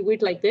don't do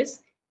it like this,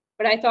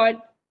 but I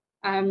thought,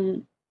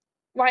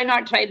 why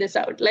not try this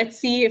out? Let's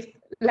see if,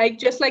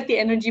 just like the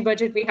energy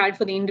budget we had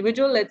for the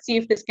individual, let's see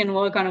if this can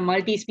work on a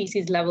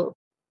multi-species level.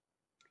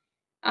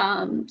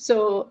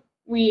 So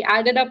we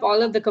added up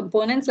all of the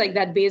components, like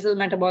that basal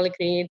metabolic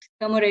rate,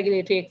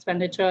 thermoregulatory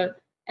expenditure,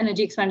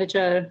 energy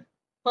expenditure,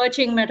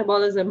 perching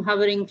metabolism,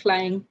 hovering,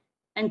 flying,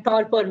 and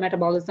torpor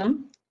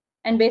metabolism.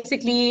 And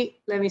basically,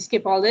 let me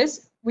skip all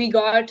this. We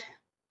got,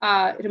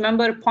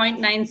 remember,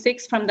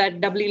 0.96 from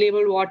that doubly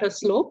labeled water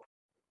slope.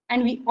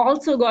 And we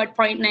also got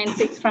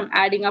 0.96 from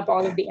adding up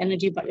all of the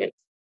energy budgets.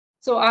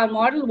 So our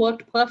model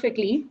worked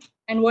perfectly.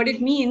 And what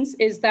it means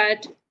is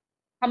that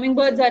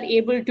hummingbirds are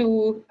able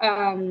to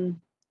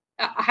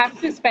have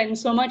to spend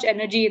so much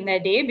energy in their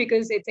day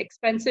because it's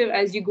expensive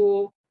as you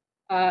go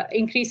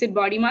increase in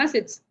body mass.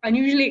 It's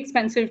unusually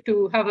expensive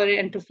to hover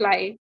and to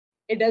fly.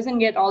 It doesn't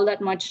get all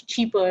that much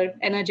cheaper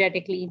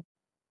energetically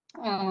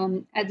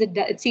as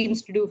it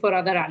seems to do for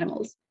other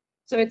animals.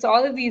 So it's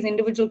all of these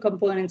individual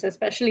components,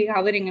 especially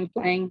hovering and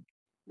flying,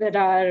 that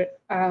are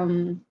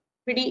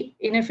pretty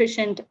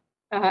inefficient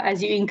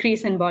as you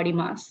increase in body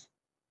mass.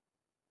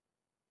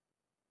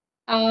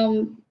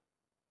 How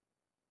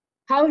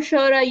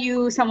sure are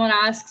you, someone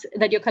asks,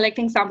 that you're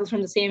collecting samples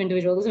from the same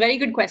individual? It's a very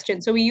good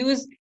question. So we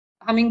use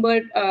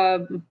hummingbird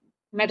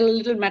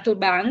little metal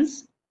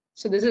bands.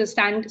 So this is a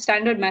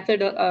standard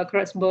method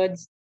across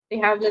birds. They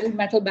have little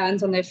metal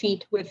bands on their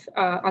feet with,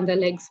 on their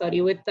legs,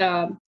 with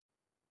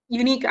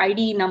unique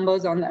ID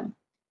numbers on them.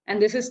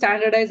 And this is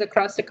standardized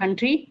across the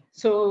country.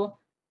 So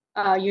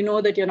you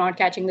know that you're not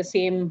catching the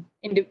same,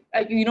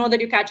 you know that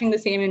you're catching the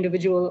same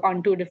individual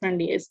on 2 different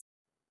days.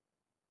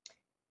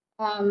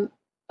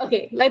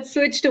 Okay, let's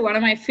switch to one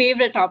of my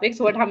favorite topics,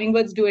 what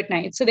hummingbirds do at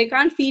night. So they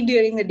can't feed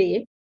during the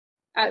day,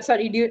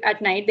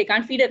 at night. They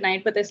can't feed at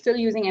night, but they're still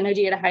using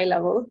energy at a high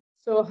level.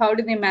 So how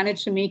do they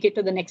manage to make it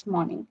to the next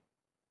morning?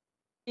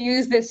 They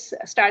use this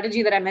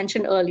strategy that I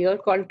mentioned earlier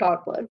called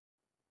torpor.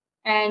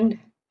 And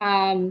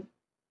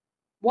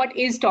what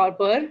is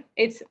torpor?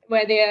 It's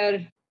where they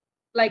are,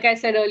 like I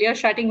said earlier,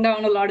 shutting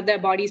down a lot of their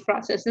body's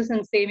processes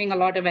and saving a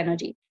lot of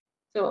energy.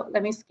 So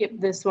let me skip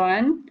this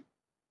one.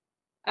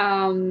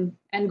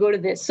 And go to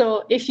this.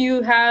 So if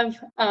you have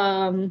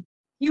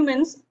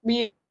humans,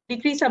 we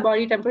decrease our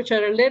body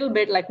temperature a little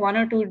bit, like 1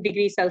 or 2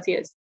 degrees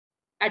Celsius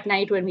at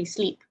night when we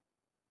sleep,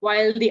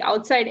 while the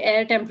outside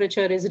air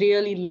temperature is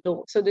really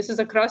low. So this is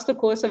across the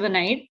course of a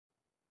night,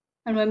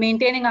 and we're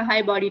maintaining a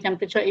high body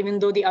temperature, even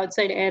though the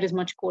outside air is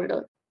much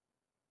colder.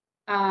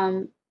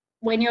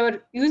 When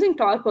you're using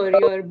torpor,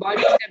 your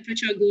body's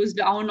temperature goes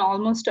down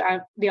almost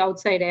to the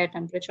outside air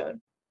temperature.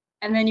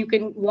 And then you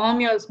can warm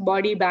your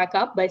body back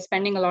up by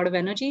spending a lot of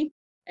energy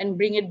and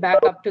bring it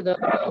back up to the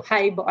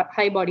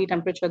high body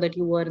temperature that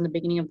you were in the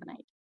beginning of the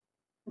night.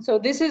 So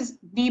this is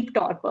deep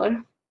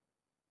torpor.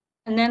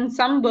 And then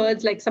some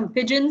birds, like some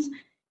pigeons,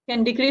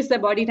 can decrease their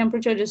body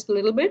temperature just a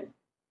little bit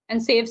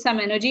and save some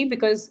energy,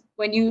 because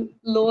when you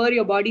lower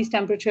your body's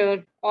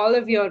temperature, all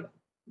of your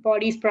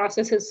body's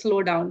processes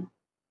slow down.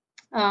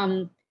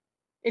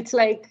 It's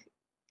like,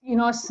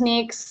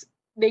 snakes,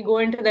 they go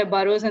into their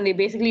burrows and they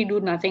basically do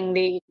nothing.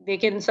 They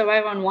can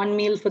survive on 1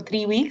 meal for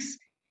 3 weeks.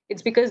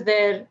 It's because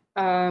they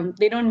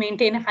don't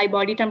maintain a high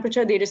body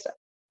temperature.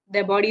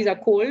 Their bodies are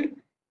cold,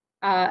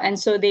 and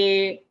so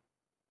they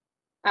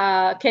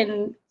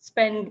can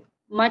spend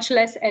much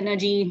less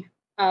energy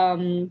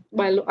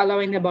while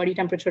allowing their body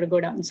temperature to go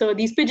down. So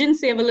these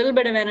pigeons save a little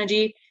bit of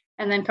energy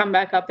and then come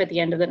back up at the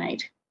end of the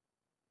night.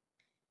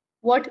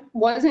 What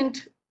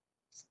wasn't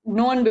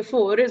known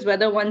before is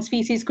whether one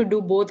species could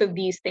do both of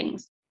these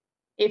things.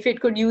 If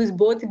it could use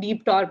both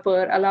deep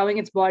torpor, allowing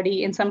its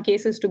body in some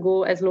cases to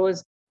go as low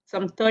as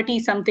some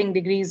 30-something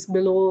degrees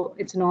below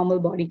its normal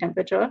body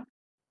temperature.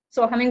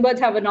 So hummingbirds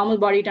have a normal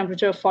body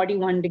temperature of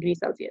 41 degrees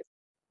Celsius.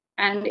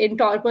 And in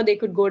torpor, they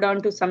could go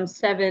down to some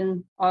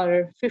 7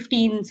 or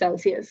 15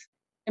 Celsius.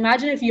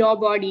 Imagine if your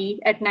body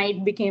at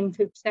night became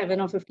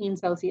 7 or 15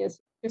 Celsius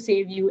to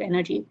save you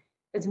energy.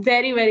 It's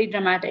very, very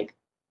dramatic.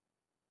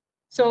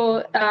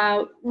 So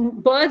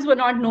birds were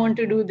not known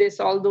to do this,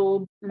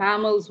 although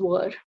mammals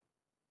were.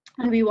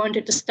 And we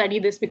wanted to study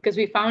this because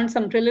we found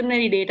some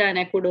preliminary data in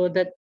Ecuador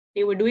that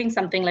they were doing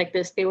something like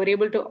this. They were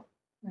able to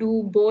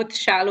do both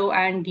shallow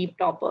and deep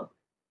torpor.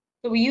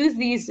 So we use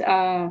these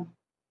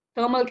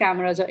thermal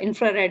cameras or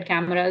infrared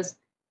cameras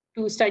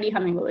to study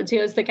hummingbirds.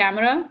 Here's the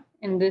camera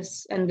in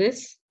this and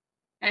this.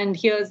 And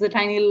here's the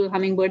tiny little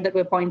hummingbird that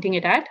we're pointing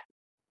it at.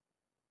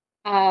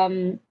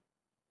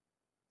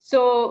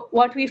 So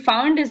what we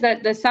found is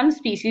that there's some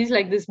species,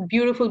 like this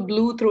beautiful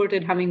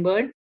blue-throated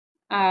hummingbird,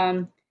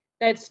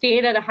 that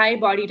stayed at a high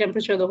body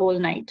temperature the whole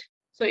night.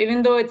 So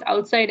even though it's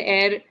outside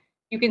air,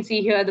 you can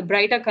see here the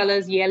brighter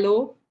colors,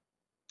 yellow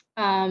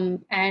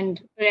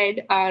and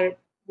red, are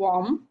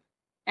warm,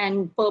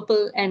 and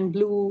purple and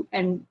blue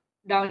and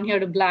down here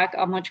to black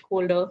are much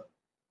colder.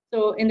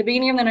 So in the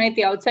beginning of the night,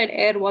 the outside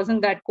air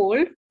wasn't that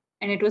cold,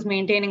 and it was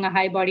maintaining a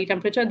high body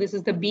temperature. This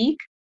is the beak,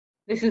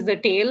 this is the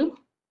tail,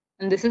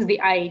 and this is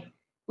the eye.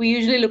 We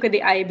usually look at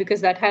the eye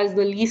because that has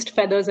the least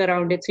feathers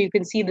around it, so you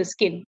can see the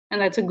skin, and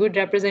that's a good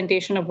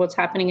representation of what's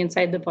happening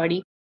inside the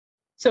body.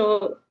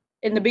 So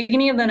in the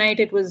beginning of the night,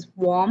 it was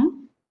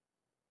warm.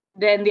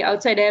 Then the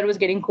outside air was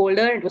getting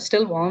colder, it was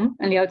still warm,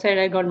 and the outside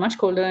air got much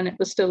colder and it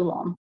was still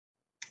warm.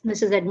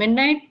 This is at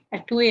midnight,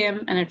 at 2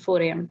 a.m., and at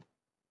 4 a.m.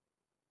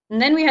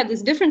 And then we had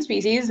this different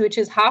species, which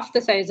is half the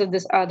size of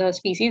this other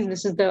species.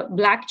 This is the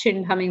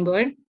black-chinned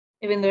hummingbird,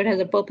 even though it has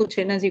a purple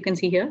chin, as you can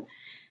see here.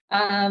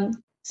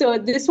 So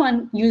this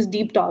one used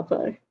deep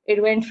topper.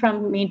 It went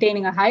from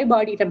maintaining a high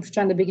body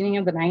temperature in the beginning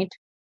of the night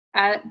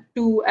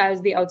to,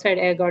 as the outside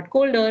air got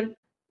colder,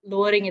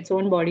 lowering its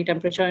own body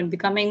temperature and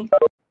becoming,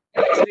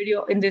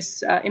 in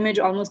this image,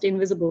 almost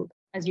invisible,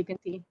 as you can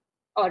see,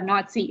 or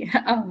not see.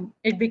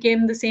 It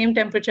became the same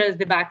temperature as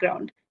the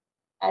background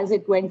as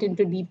it went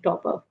into deep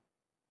topper.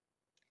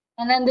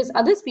 And then this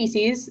other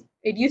species,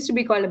 it used to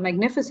be called a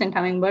magnificent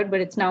hummingbird,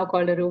 but it's now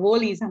called a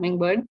Rivoli's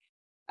hummingbird,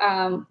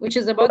 which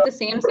is about the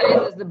same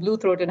size as the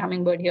blue-throated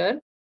hummingbird here,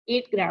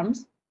 8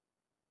 grams.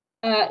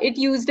 It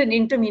used an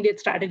intermediate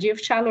strategy of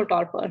shallow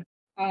torpor,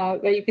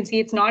 where you can see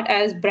it's not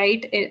as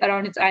bright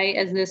around its eye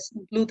as this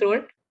blue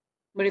throat,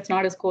 but it's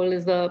not as cold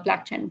as the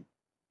black chin.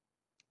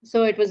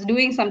 So it was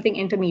doing something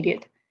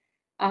intermediate.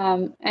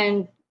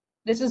 And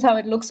this is how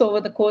it looks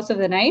over the course of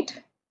the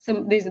night.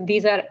 So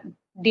these are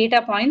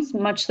data points,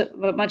 much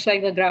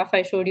like the graph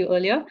I showed you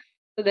earlier.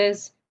 So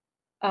there's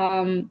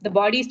the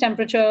body's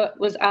temperature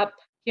was up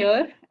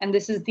here, and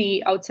this is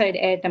the outside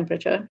air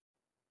temperature.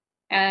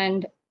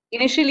 And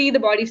initially, the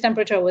body's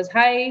temperature was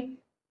high.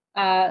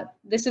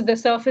 This is the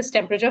surface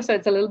temperature, so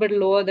it's a little bit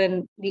lower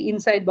than the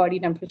inside body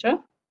temperature.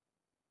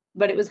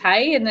 But it was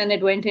high, and then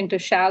it went into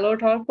shallow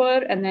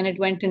torpor, and then it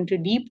went into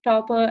deep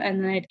torpor,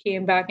 and then it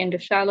came back into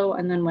shallow,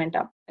 and then went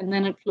up, and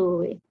then it flew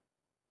away.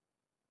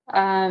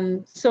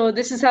 So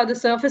this is how the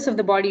surface of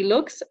the body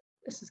looks.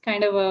 This is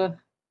kind of a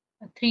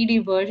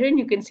 3D version.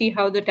 You can see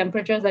how the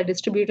temperatures are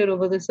distributed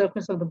over the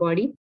surface of the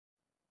body.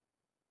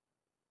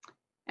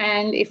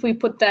 And if we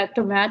put that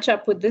to match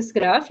up with this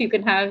graph, you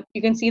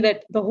can see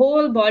that the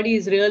whole body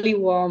is really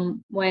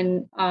warm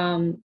when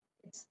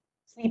it's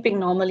sleeping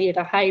normally at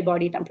a high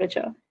body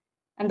temperature.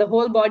 And the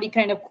whole body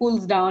kind of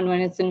cools down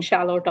when it's in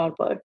shallow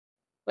torpor.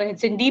 When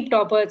it's in deep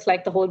torpor, it's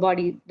like the whole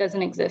body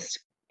doesn't exist.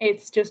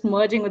 It's just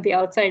merging with the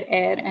outside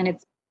air, and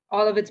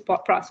all of its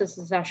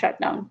processes are shut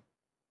down.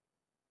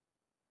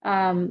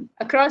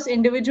 Across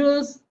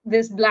individuals,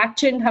 this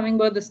black-chinned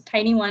hummingbird, this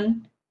tiny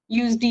one,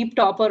 use deep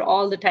topper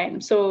all the time.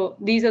 So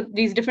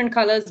these different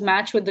colors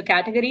match with the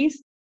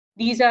categories.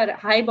 These are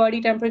high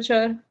body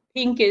temperature.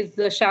 Pink is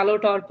the shallow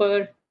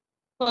torpor.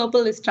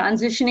 Purple is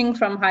transitioning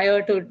from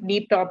higher to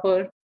deep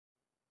torpor.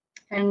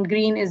 And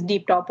green is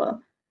deep topper.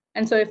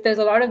 And so if there's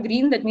a lot of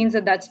green, that means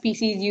that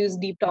species use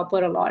deep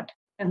topper a lot.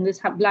 And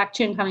this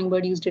black-chinned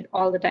hummingbird used it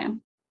all the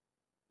time.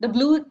 The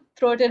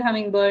blue-throated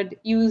hummingbird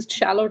used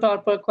shallow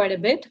torpor quite a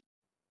bit.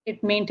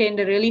 It maintained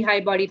a really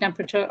high body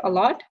temperature a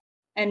lot,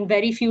 and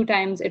very few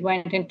times it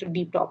went into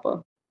deep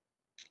torpor.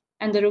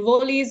 And the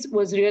Rivoli's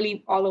was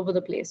really all over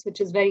the place,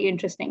 which is very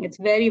interesting. It's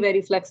very,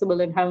 very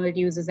flexible in how it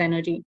uses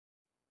energy.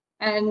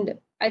 And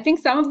I think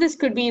some of this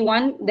could be,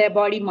 one, their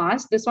body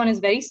mass. This one is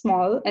very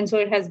small, and so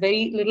it has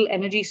very little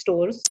energy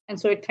stores. And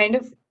so it kind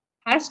of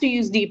has to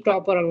use deep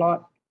torpor a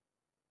lot,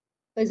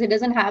 because it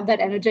doesn't have that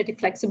energetic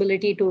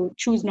flexibility to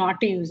choose not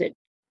to use it.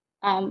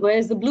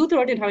 Whereas the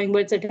blue-throated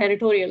hummingbird is a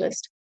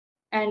territorialist,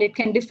 and it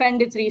can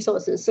defend its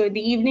resources. So in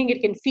the evening,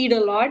 it can feed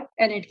a lot,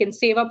 and it can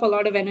save up a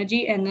lot of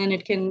energy, and then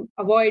it can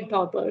avoid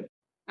torpor.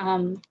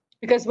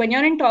 Because when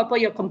you're in torpor,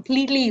 you're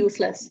completely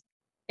useless.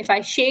 If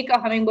I shake a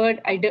hummingbird,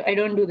 I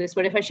don't do this,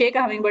 but if I shake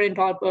a hummingbird in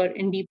torpor,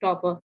 in deep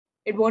torpor,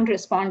 it won't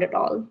respond at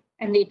all.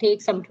 And they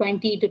take some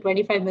 20 to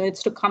 25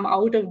 minutes to come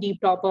out of deep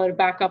torpor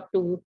back up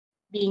to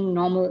being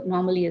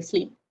normally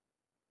asleep.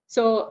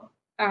 So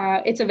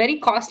it's a very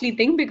costly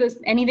thing, because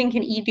anything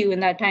can eat you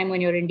in that time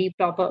when you're in deep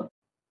torpor.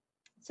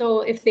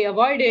 So if they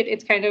avoid it,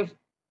 it's kind of,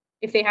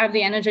 if they have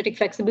the energetic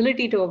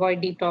flexibility to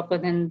avoid deep torpor,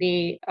 then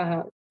they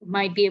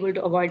might be able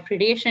to avoid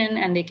predation,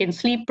 and they can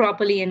sleep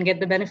properly and get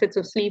the benefits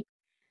of sleep.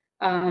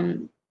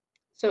 And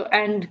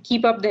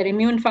keep up their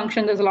immune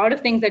function. There's a lot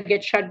of things that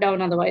get shut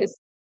down otherwise.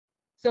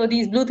 So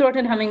these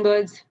blue-throated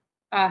hummingbirds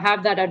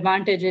have that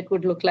advantage, it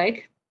would look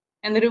like.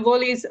 And the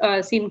Rivoli's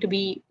seem to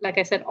be, like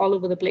I said, all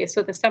over the place.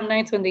 So there's some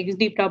nights when they use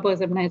deep torpor,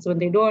 some nights when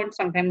they don't.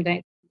 Sometimes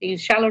they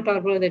use shallow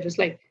torpor. They're just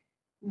like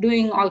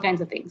doing all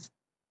kinds of things.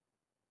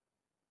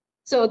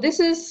 So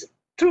this is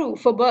true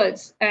for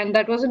birds, and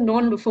that wasn't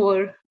known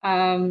before,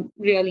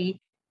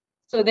 really.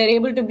 So they're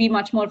able to be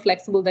much more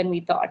flexible than we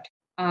thought.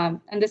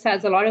 And this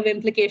has a lot of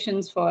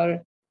implications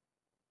for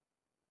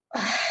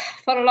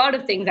a lot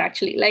of things,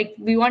 actually. Like,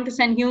 we want to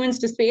send humans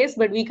to space,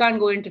 but we can't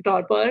go into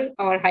torpor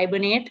or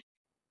hibernate.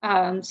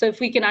 So if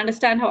we can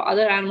understand how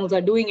other animals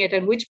are doing it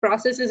and which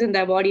processes in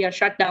their body are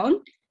shut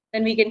down,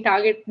 then we can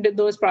target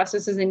those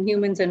processes in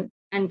humans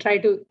and try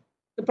to,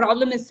 the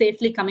problem is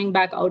safely coming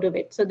back out of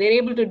it. So they're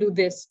able to do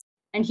this.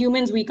 And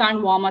humans, we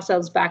can't warm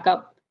ourselves back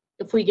up.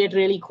 If we get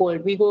really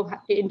cold, we go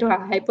into a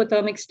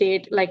hypothermic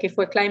state. Like if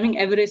we're climbing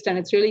Everest and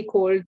it's really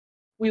cold,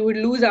 we would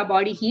lose our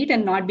body heat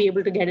and not be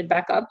able to get it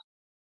back up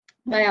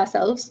by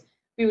ourselves.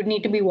 We would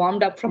need to be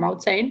warmed up from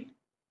outside.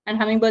 And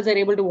hummingbirds are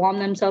able to warm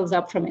themselves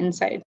up from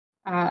inside.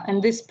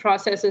 And this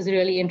process is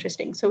really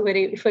interesting. So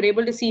if we're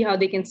able to see how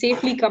they can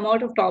safely come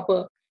out of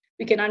torpor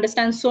we can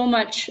understand so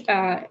much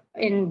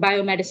in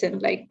biomedicine.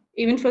 Like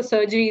even for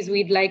surgeries,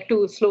 we'd like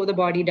to slow the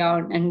body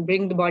down and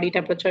bring the body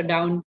temperature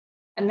down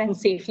and then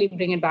safely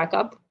bring it back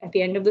up at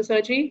the end of the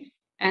surgery.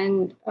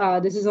 And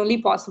this is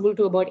only possible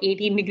to about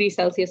 18 degrees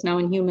Celsius now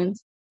in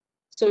humans.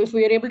 So if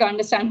we are able to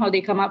understand how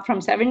they come up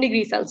from 7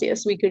 degrees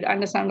Celsius, we could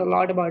understand a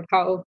lot about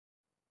how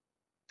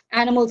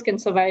animals can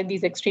survive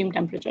these extreme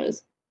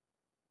temperatures.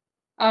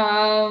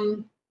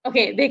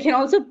 Okay, they can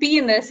also pee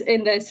in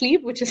their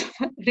sleep, which is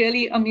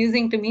really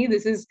amusing to me.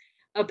 This is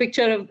a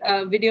picture of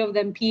a video of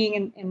them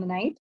peeing in the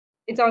night.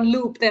 It's on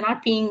loop. They're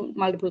not peeing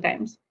multiple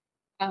times.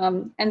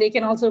 And they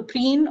can also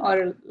preen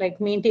or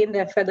like maintain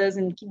their feathers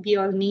and be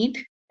all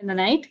neat in the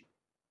night.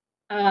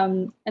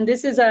 And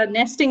this is a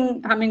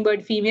nesting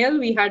hummingbird female.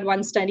 We had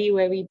one study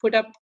where we put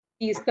up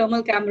these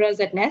thermal cameras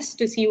at nests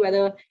to see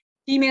whether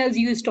females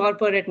use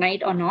torpor at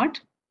night or not.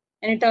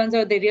 And it turns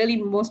out they really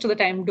most of the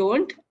time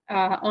don't.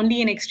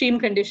 Only in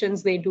extreme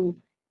conditions they do.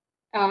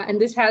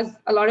 And this has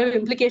a lot of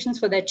implications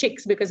for their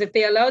chicks, because if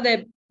they allow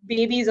their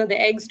babies or the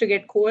eggs to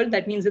get cold,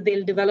 that means that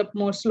they'll develop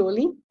more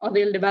slowly, or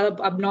they'll develop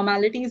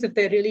abnormalities if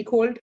they're really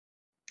cold.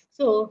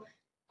 So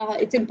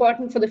it's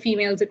important for the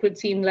females, it would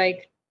seem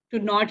like, to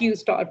not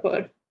use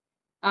torpor.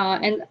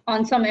 And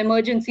on some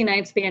emergency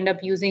nights, they end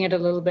up using it a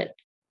little bit.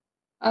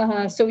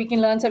 So we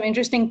can learn some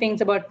interesting things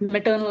about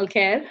maternal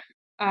care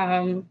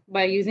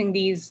by using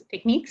these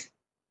techniques.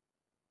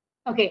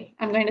 Okay,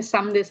 I'm going to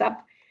sum this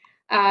up.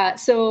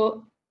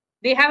 So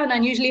they have an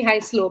unusually high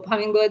slope.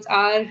 Hummingbirds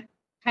are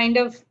kind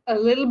of a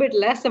little bit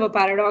less of a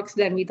paradox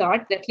than we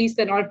thought. At least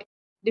they're not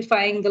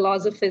defying the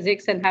laws of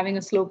physics and having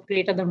a slope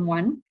greater than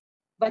 1.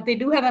 But they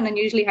do have an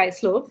unusually high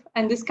slope.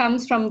 And this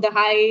comes from the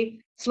high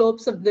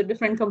slopes of the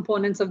different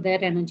components of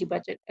their energy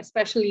budget,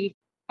 especially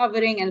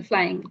hovering and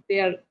flying. They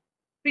are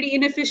pretty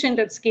inefficient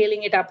at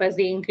scaling it up as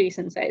they increase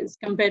in size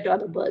compared to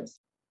other birds.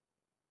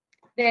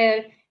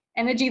 Their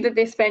energy that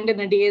they spend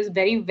in a day is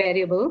very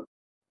variable.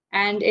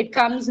 And it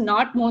comes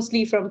not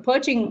mostly from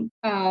perching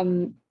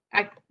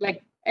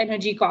like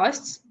energy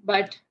costs,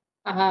 but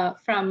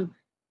from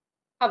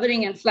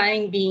hovering and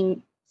flying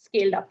being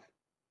scaled up.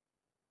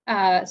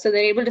 So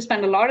they're able to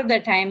spend a lot of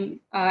their time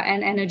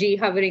and energy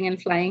hovering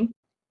and flying.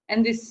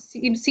 And this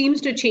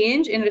seems to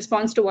change in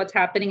response to what's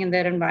happening in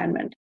their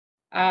environment.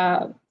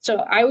 So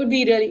I would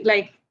be really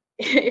like,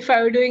 if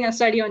I were doing a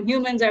study on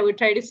humans, I would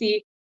try to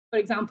see, for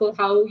example,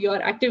 how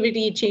your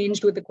activity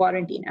changed with the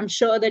quarantine. I'm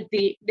sure that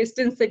the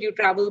distance that you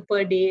travel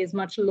per day is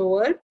much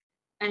lower,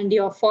 and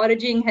your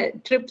foraging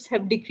trips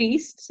have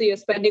decreased. So you're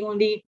spending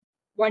only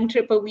 1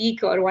 trip a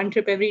week or 1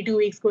 trip every 2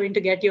 weeks going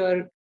to get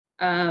your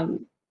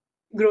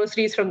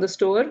groceries from the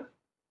store.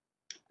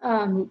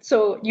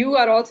 So you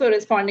are also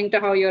responding to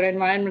how your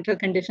environmental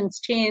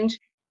conditions change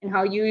and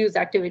how you use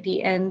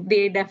activity. And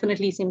they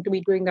definitely seem to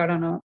be doing that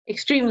on an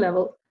extreme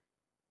level.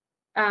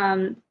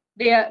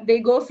 They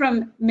go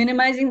from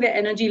minimizing their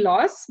energy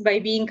loss by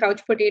being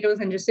couch potatoes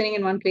and just sitting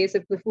in one place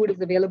if the food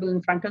is available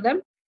in front of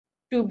them,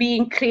 to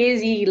being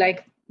crazy,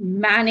 like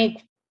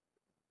manic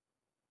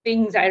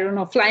things, I don't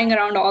know, flying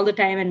around all the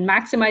time and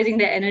maximizing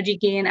their energy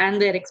gain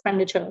and their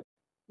expenditure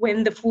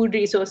when the food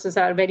resources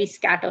are very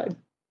scattered.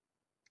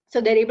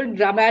 So they're able to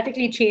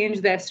dramatically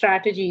change their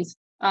strategies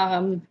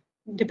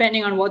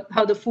depending on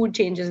how the food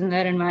changes in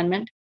their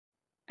environment.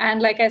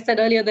 And like I said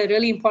earlier, they're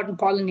really important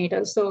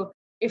pollinators. So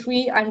if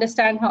we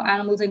understand how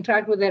animals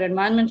interact with their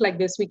environment like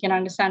this, we can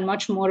understand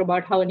much more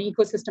about how an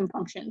ecosystem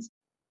functions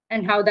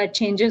and how that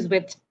changes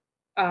with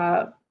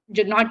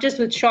not just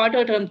with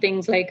shorter term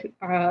things like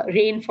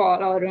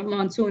rainfall or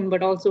monsoon,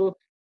 but also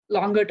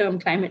longer term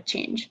climate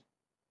change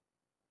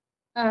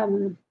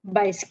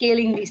by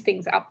scaling these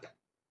things up.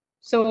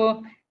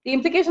 So the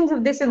implications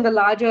of this in the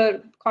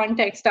larger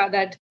context are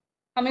that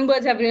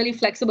hummingbirds have really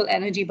flexible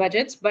energy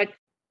budgets, but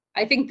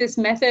I think this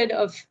method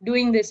of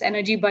doing this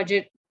energy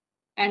budget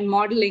and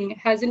modeling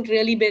hasn't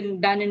really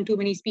been done in too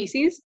many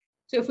species.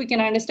 So if we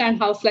can understand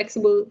how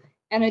flexible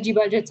energy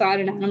budgets are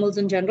in animals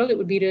in general, it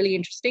would be really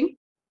interesting.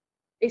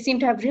 They seem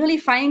to have really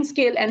fine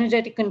scale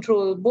energetic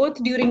control,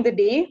 both during the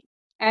day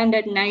and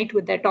at night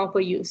with their torpor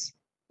use,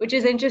 which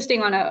is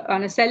interesting on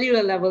a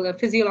cellular level, a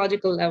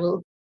physiological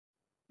level,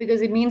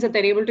 because it means that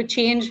they're able to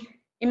change.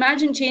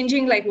 Imagine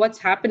changing like what's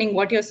happening,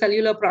 what your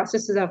cellular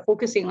processes are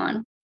focusing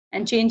on,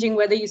 and changing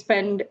whether you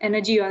spend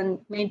energy on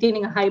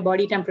maintaining a high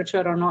body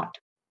temperature or not,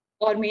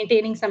 or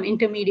maintaining some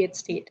intermediate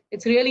state.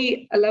 It's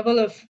really a level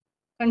of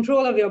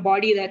control of your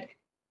body that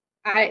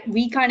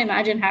we can't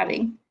imagine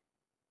having.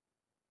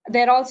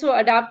 They're also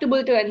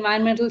adaptable to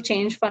environmental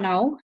change for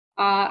now.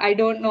 I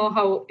don't know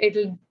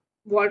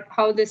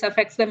how this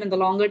affects them in the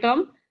longer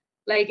term.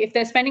 Like if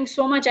they're spending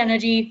so much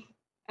energy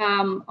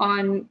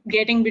on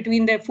getting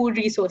between their food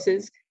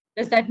resources,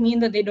 does that mean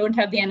that they don't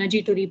have the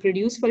energy to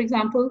reproduce, for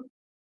example?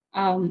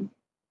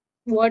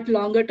 What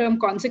longer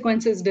term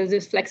consequences does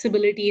this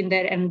flexibility in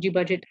their energy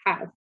budget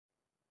have?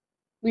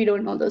 We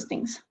don't know those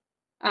things.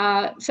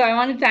 So I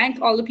want to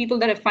thank all the people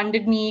that have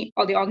funded me,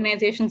 all the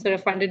organizations that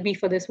have funded me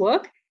for this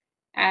work.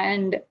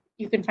 And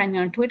you can find me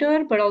on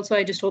Twitter, but also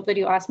I just hope that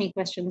you ask me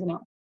questions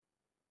now.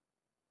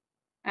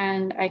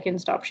 and I can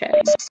stop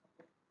sharing.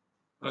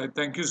 All right,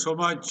 thank you so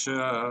much.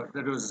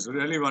 That was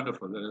really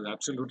wonderful. That is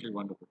absolutely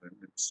wonderful. And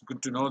it's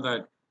good to know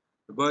that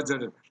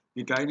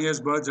the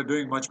tiniest birds are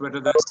doing much better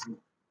than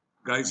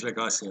guys like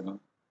us, you know.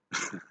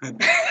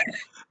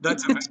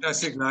 That's a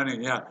fantastic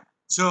learning, yeah.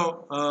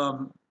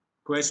 So,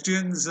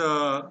 questions,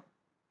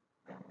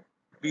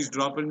 please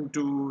drop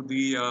into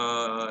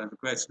the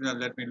question and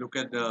let me look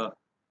at the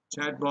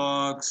chat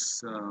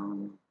box.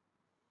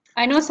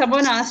 I know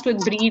someone asked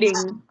with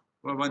breeding.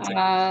 Well, one second.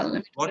 Let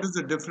me What just-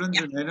 is the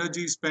difference in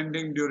energy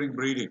spending during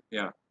breeding?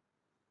 Yeah.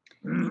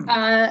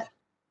 uh,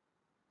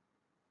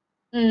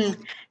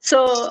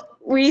 So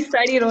we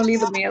studied only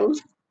the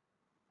males.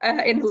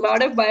 In a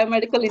lot of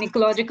biomedical and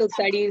ecological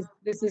studies,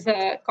 this is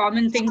a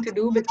common thing to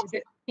do because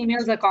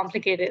females are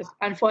complicated,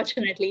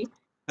 unfortunately,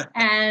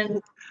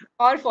 and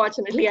or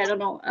fortunately, I don't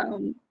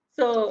know.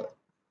 So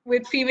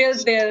with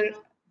females, they're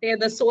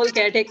the sole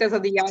caretakers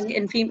of the young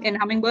in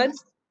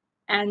hummingbirds,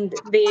 and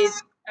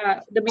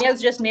the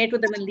males just mate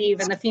with them and leave,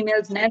 and the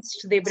females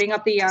nest. They bring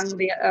up the young.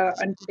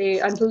 They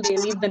until they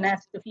leave the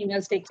nest, the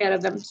females take care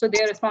of them. So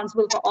they're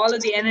responsible for all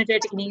of the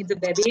energetic needs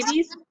of their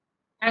babies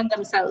and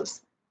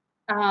themselves.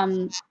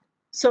 Um,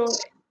 so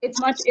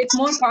it's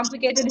more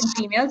complicated in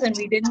females, and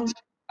we didn't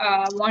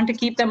want to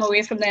keep them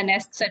away from their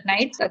nests at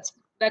night.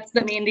 That's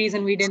the main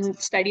reason we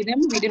didn't study them.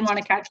 We didn't want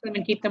to catch them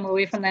and keep them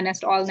away from their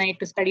nest all night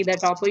to study their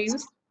topper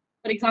use,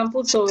 for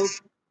example. So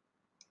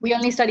we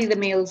only study the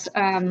males.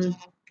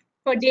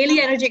 For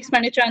daily energy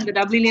expenditure and the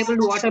doubly labeled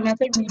water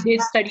method, we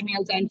did study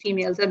males and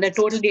females, and the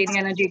total daily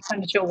energy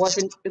expenditure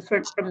wasn't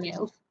different from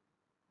males.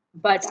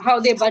 But how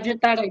they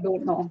budget that, I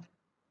don't know.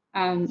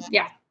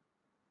 Yeah.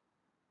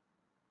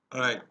 All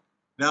right.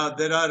 Now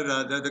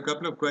there's a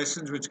couple of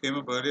questions which came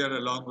up earlier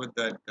along with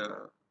that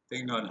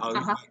thing on how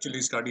you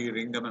actually study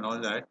ringdom and all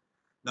that.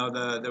 Now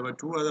there were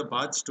two other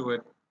parts to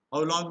it.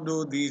 How long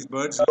do these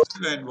birds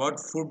live, and what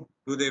food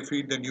do they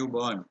feed the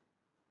newborn?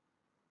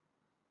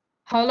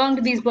 How long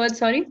do these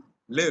birds,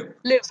 Live.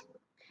 live?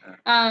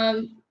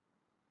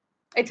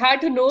 It's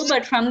hard to know,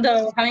 but from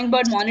the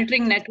Hummingbird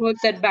Monitoring Network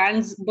that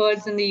bans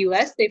birds in the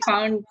US, they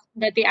found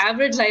that the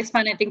average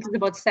lifespan, I think, is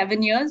about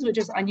 7 years, which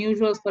is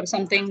unusual for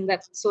something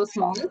that's so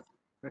small.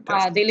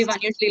 They live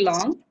unusually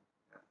long.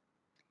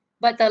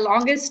 But the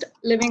longest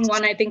living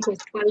one, I think, was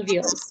 12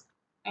 years,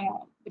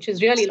 which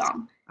is really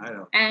long. I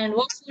know. And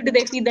what food do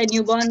they feed their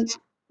newborn?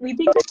 We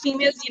think that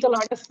females eat a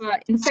lot of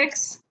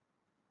insects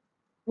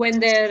when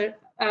they're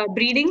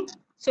breeding.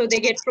 So they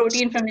get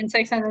protein from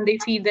insects, and then they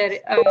feed their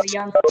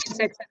young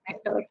insects and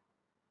nectar.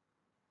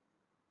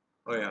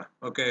 Oh yeah.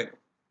 Okay.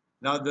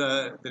 Now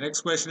the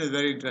next question is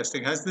very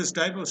interesting. Has this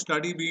type of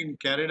study been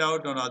carried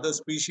out on other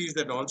species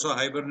that also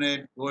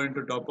hibernate, go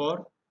into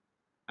torpor?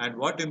 And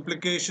what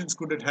implications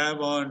could it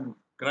have on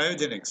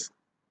cryogenics?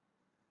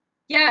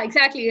 Yeah,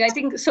 exactly. I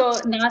think so.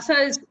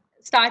 NASA is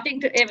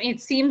starting to. I mean,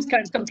 it seems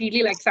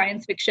completely like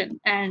science fiction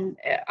and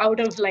out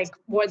of like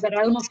what the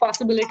realm of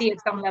possibility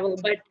at some level.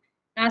 But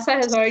NASA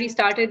has already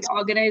started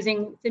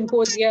organizing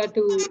symposia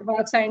to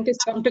have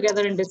scientists come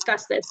together and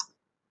discuss this.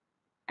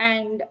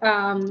 And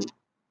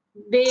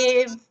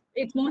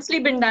it's mostly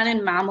been done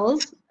in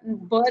mammals.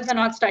 Birds are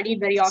not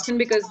studied very often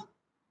because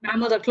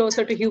mammals are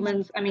closer to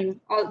humans. I mean,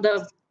 all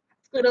the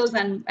squirrels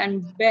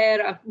and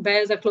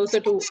bears are closer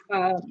to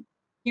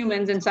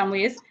humans in some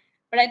ways.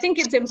 But I think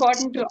it's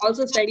important to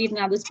also study it in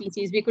other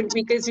species because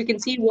we can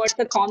see what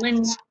the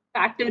common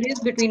factor is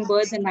between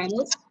birds and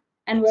mammals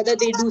and whether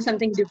they do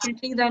something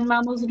differently than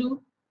mammals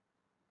do.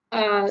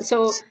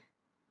 So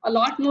a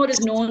lot more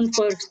is known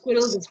for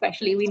squirrels,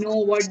 especially. We know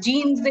what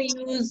genes they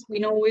use. We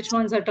know which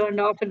ones are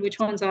turned off and which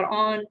ones are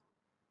on.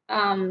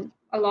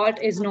 A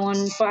lot is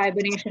known for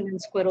hibernation in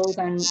squirrels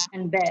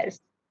and bears.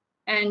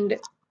 And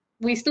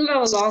we still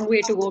have a long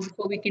way to go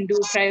before we can do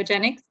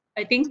cryogenics.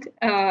 I think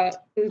to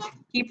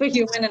keep a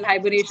human in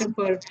hibernation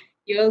for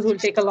years will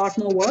take a lot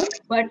more work.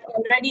 But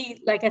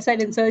already, like I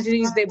said, in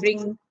surgeries, they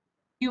bring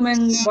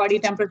human body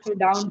temperature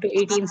down to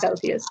 18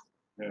 Celsius.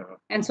 Yeah.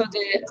 And so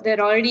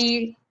they're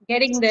already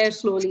getting there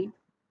slowly.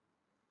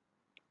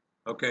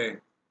 Okay.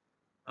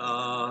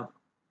 Well,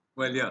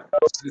 yeah.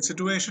 The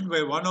situation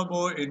where one or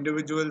more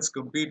individuals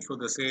compete for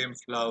the same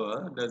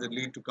flower, does it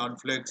lead to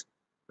conflicts,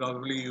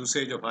 probably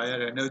usage of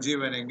higher energy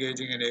when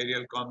engaging in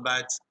aerial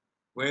combats?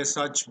 Where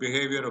such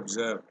behavior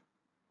observed?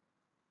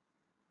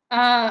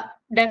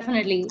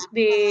 Definitely.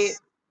 They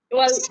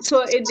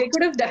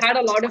could have had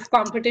a lot of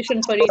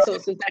competition for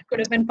resources. That could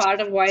have been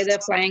part of why their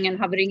flying and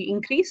hovering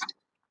increased,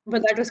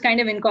 but that was kind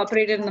of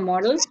incorporated in the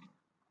model.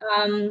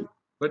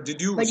 But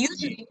did you But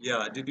see?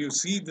 Yeah, did you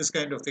see this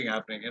kind of thing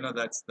happening? You know,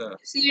 that's the. You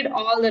see it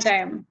all the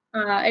time.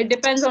 It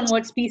depends on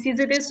what species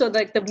it is. So,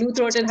 like the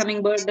blue-throated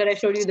hummingbird that I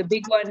showed you, the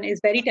big one is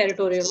very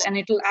territorial, and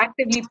it will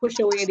actively push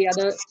away the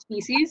other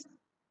species.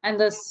 And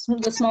the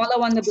smaller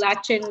one, the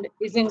black-chinned,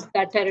 isn't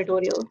that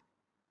territorial.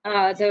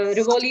 The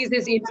Rivolis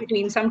is in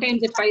between.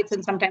 Sometimes it fights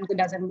and sometimes it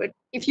doesn't. But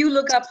if you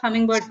look up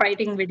hummingbird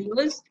fighting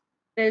videos,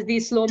 there's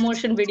these slow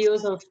motion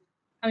videos of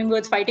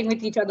hummingbirds fighting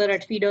with each other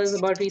at feeders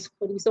about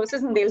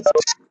resources, and they'll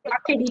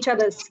pluck at each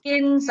other's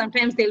skin.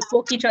 Sometimes they'll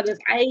poke each other's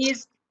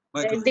eyes.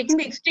 My God. They can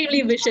be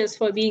extremely vicious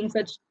for being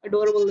such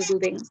adorable little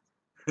things.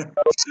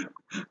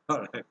 All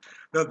right.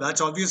 No,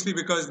 that's obviously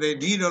because they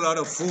need a lot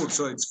of food.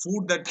 So it's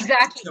food that keeps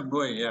Exactly. them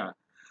going. Yeah.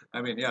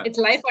 I mean, yeah. It's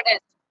life or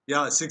death.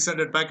 Yeah,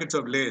 600 packets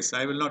of lace.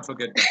 I will not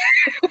forget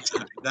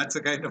that. That's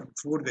the kind of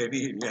food they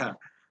need. Yeah.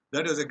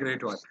 That was a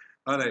great one.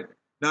 All right.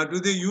 Now, do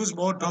they use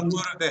more torpor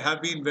if they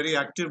have been very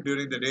active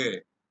during the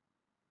day?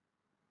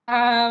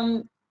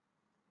 Um,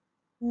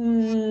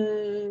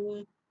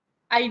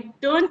 I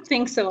don't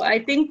think so.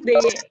 I think they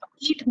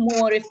eat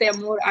more if they're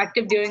more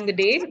active during the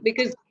day,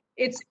 because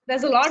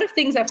there's a lot of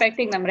things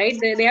affecting them, right?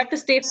 They have to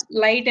stay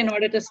light in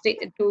order to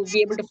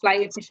be able to fly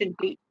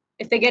efficiently.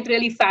 If they get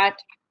really fat,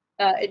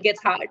 it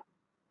gets hard.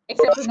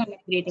 Except when they're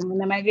migrating. When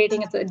they're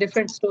migrating, it's a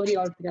different story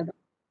altogether.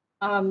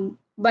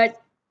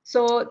 But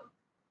so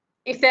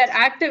if they're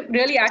active,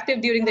 really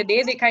active during the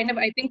day,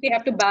 I think they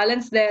have to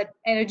balance their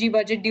energy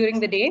budget during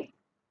the day.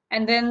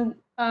 And then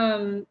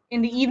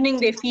in the evening,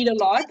 they feed a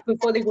lot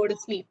before they go to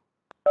sleep.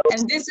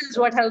 And this is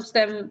what helps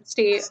them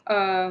stay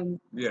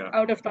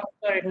out of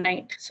torpor at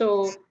night.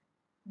 So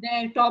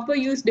their torpor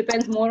use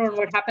depends more on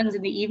what happens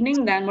in the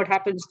evening than what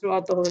happens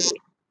throughout the whole day.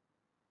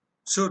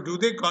 So do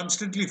they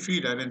constantly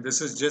feed? I mean,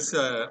 this is just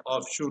an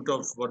offshoot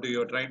of what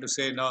you're trying to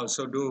say now.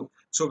 So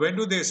when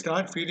do they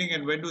start feeding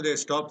and when do they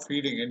stop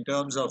feeding in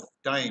terms of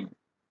time?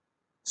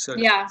 So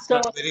Yeah. So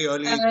very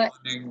early in the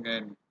morning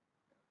and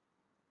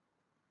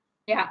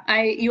yeah,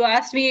 you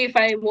asked me if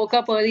I woke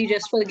up early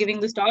just for giving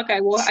this talk.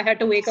 I had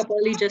to wake up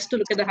early just to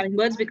look at the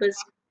hummingbirds, because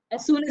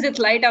as soon as it's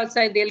light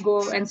outside, they'll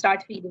go and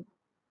start feeding.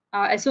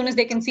 As soon as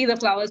they can see the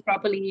flowers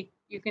properly,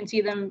 you can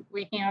see them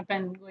waking up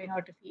and going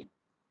out to feed.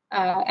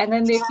 And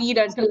then they feed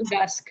until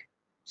dusk.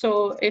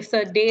 So if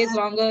the day is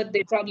longer,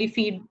 they probably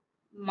feed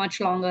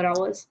much longer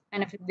hours.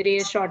 And if the day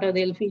is shorter,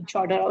 they'll feed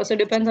shorter hours. So it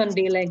depends on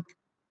day length.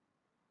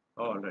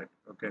 all right,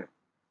 okay.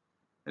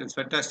 It's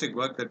fantastic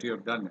work that you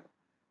have done.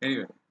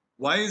 Anyway,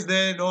 why is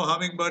there no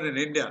hummingbird in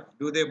India?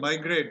 Do they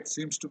migrate?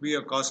 Seems to be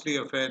a costly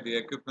affair, the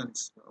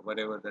equipments,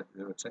 whatever that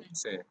they would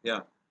say. Yeah.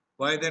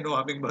 Why are there no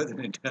hummingbirds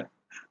in India?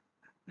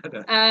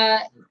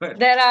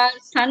 There are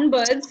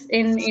sunbirds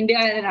in India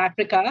and in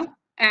Africa,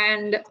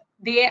 and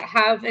they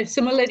have a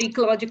similar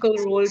ecological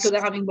role to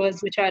the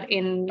hummingbirds which are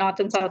in North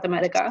and South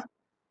America.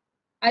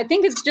 I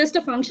think it's just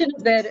a function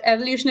of their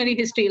evolutionary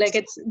history. Like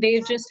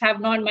they just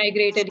have not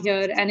migrated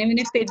here, and even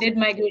if they did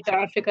migrate to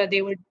Africa,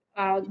 they would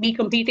be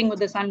competing with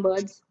the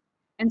sunbirds,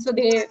 and so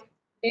they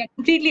are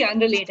completely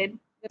unrelated.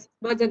 The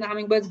birds and the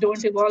hummingbirds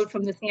don't evolve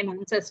from the same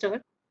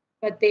ancestor,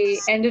 but they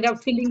ended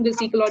up filling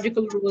this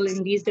ecological role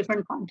in these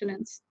different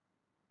continents.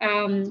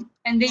 And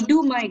they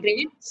do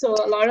migrate. So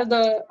a lot of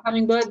the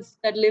hummingbirds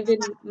that live in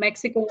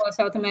Mexico or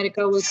South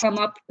America will come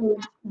up to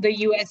the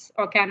US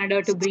or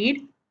Canada to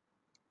breed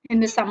in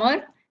the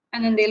summer,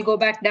 and then they'll go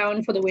back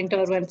down for the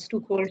winter when it's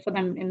too cold for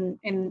them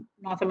in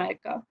North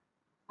America.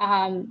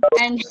 And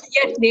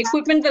yes, the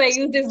equipment that I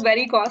used is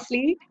very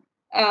costly.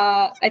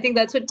 I think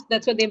that's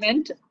what they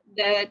meant.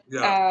 That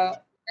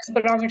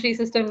spirometry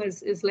system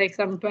is like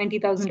some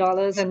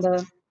 $20,000, and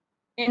the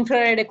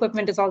infrared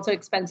equipment is also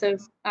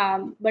expensive.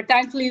 But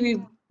thankfully,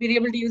 we've been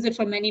able to use it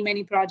for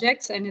many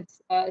projects, and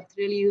it's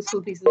really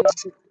useful pieces of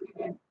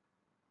equipment.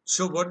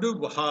 So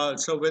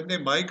so when they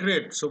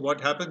migrate, so what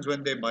happens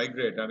when they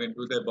migrate? I mean,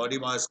 do their body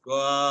mass go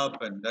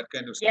up and that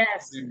kind of stuff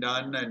Yes. has been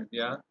done and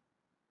yeah.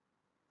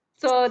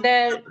 So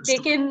they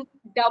can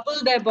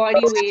double their body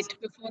weight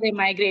before they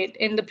migrate.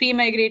 In the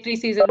pre-migratory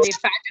season, they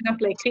fatten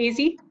up like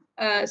crazy.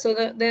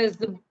 So there's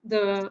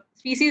the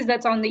species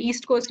that's on the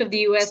east coast of the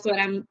US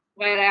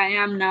where I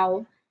am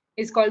now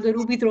is called the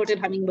ruby-throated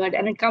hummingbird,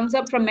 and it comes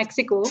up from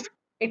Mexico.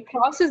 It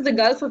crosses the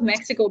Gulf of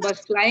Mexico by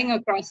flying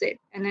across it,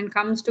 and then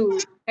comes to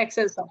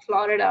Texas or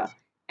Florida,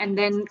 and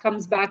then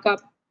comes back up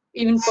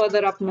even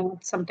further up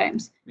north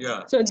sometimes.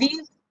 Yeah. So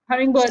these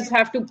hummingbirds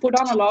have to put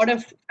on a lot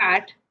of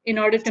fat in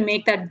order to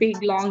make that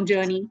big long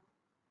journey,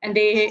 and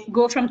they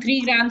go from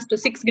 3 grams to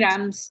 6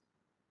 grams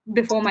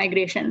before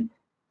migration.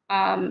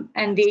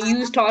 And they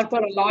use torpor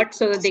a lot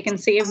so that they can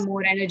save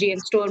more energy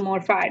and store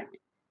more fat.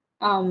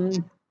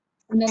 And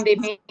then they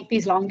make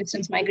these long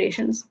distance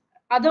migrations.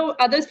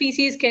 Other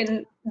species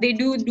they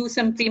do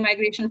some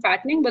pre-migration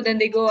fattening, but then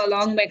they go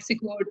along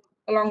Mexico,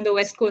 along the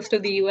west coast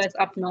of the US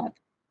up north.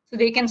 So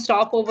they can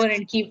stop over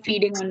and keep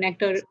feeding on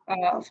nectar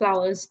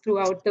flowers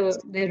throughout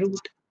their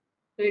route.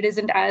 So it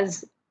isn't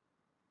as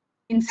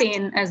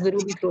insane as the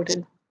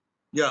ruby-throated.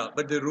 Yeah,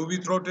 but the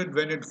ruby-throated,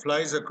 when it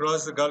flies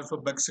across the Gulf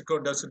of Mexico,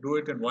 does it do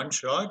it in one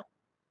shot?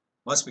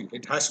 Must be.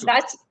 It has to.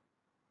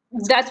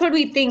 That's what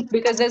we think,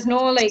 because there's no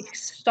like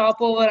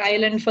stopover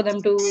island for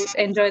them to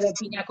enjoy the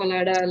pina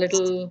colada,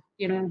 little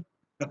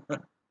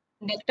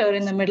nectar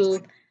in the middle.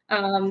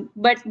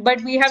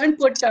 But we haven't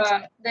put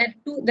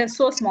they're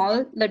so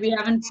small that we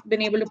haven't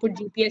been able to put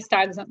GPS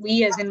tags on.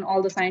 We, as in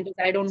all the scientists,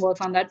 I don't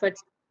work on that, but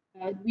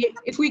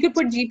if we could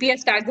put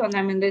GPS tags on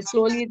them, and they're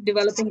slowly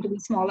developing to be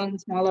smaller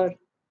and smaller,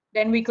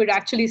 then we could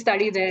actually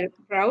study their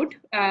route.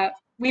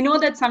 we know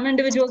that some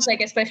individuals,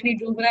 like especially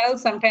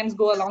juveniles, sometimes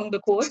go along the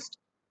coast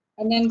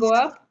and then go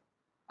up.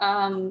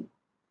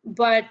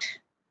 But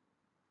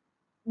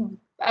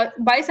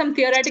by some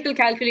theoretical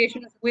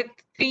calculations, with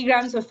 3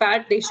 grams of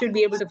fat, they should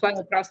be able to fly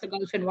across the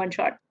Gulf in one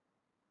shot.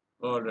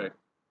 All right.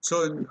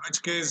 So in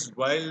which case,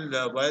 while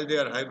they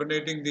are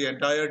hibernating, the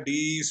entire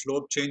DE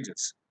slope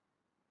changes.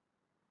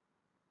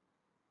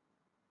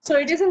 So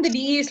it isn't the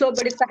DE slope,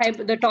 but it's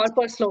the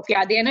torpor slope.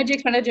 Yeah, the energy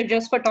expenditure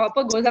just for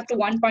torpor goes up to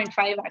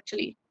 1.5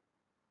 actually.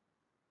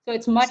 So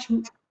it's much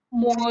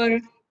more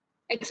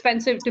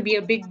expensive to be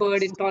a big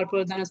bird in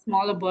torpor than a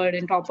smaller bird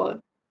in torpor.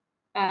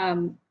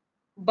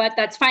 But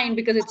that's fine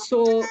because it's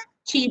so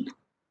cheap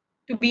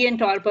to be in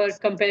torpor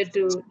compared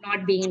to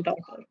not being in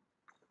torpor.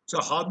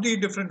 So how many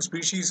different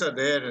species are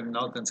there in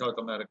North and South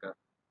America?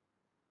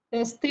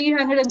 There's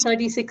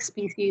 336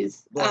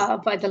 species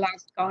by the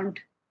last count.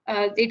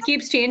 It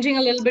keeps changing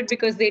a little bit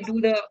because they do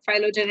the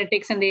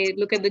phylogenetics and they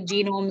look at the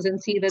genomes and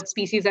see that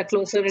species are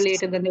closer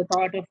related than they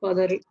thought, or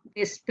further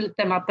they split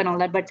them up and all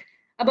that. But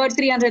about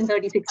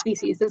 336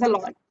 species. There's a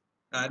lot.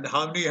 And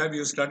how many have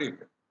you studied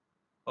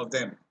of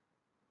them?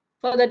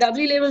 For the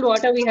doubly labeled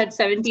water, we had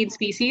 17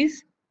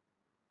 species.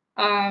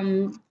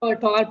 For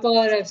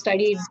torpor, I've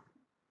studied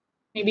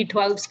maybe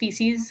 12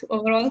 species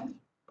overall.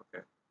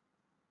 Okay.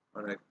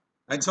 All right.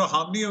 And so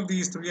how many of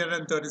these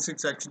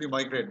 336 actually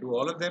migrate? Do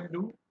all of them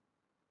do?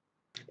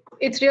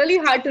 It's really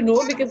hard to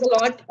know because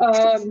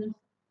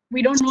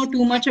we don't know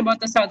too much about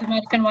the South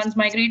American ones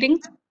migrating.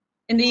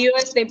 In the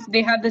US,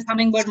 they have this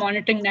hummingbird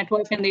monitoring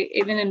network, and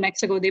even in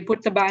Mexico, they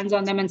put the bands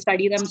on them and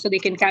study them so they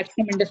can catch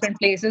them in different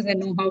places and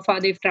know how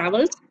far they've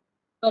traveled.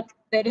 But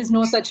there is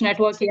no such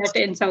network yet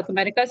in South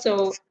America.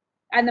 So,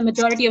 and the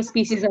majority of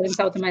species are in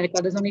South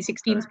America. There's only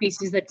 16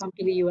 species that come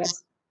to the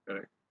US.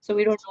 Correct. So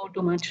we don't know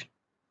too much.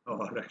 Oh,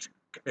 all right.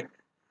 Okay.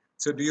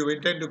 So do you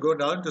intend to go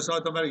down to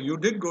South America? You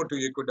did go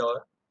to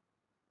Ecuador.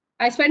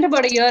 I spent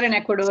about a year in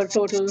Ecuador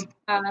total.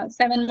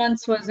 7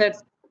 months was at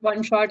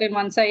one shot in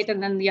one site,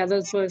 and then the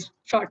others were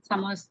short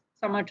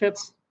summer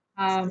trips.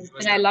 And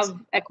I love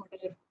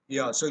Ecuador.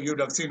 Yeah, so you'd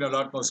have seen a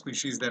lot more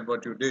species than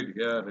what you did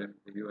here in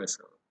the US.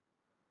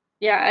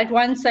 Yeah, at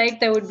one site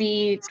there would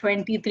be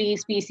 23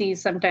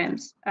 species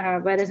sometimes,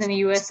 whereas in the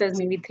US there's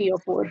maybe 3 or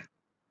 4.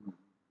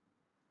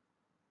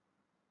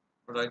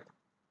 All right.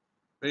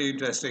 Very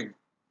interesting.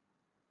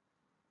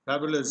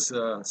 Fabulous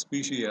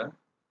species here.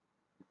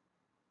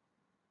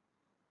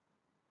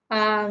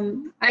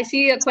 I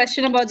see a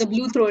question about the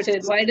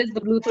blue-throated. Why does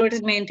the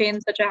blue-throated maintain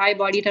such a high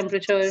body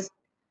temperature?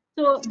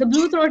 So the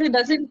blue-throated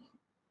doesn't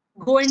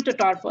go into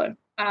torpor.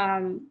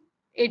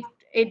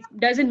 It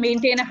doesn't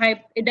maintain a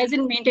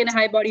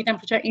high body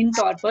temperature in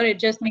torpor. It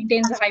just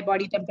maintains a high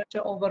body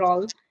temperature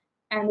overall,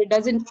 and it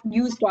doesn't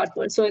use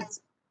torpor. So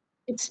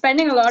it's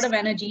spending a lot of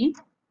energy.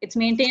 It's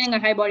maintaining a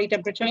high body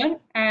temperature,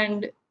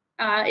 and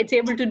it's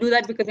able to do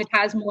that because it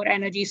has more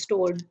energy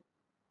stored.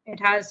 It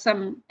has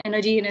some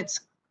energy in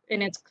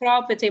its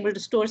crop. It's able to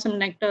store some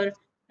nectar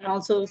and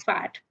also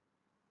fat.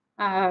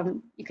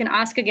 You can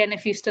ask again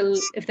if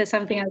there's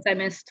something else I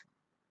missed.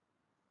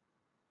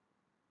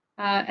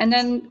 And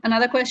then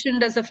another question: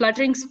 does the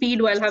fluttering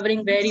speed while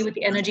hovering vary with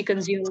the energy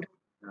consumed?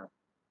 Yeah.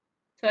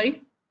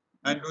 Sorry.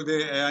 And do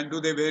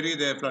they vary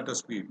their flutter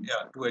speed?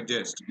 Yeah, to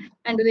adjust.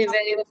 And do they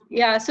vary?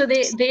 Yeah. So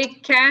they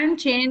can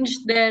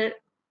change their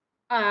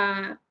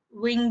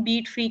wing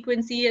beat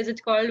frequency, as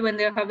it's called, when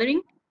they're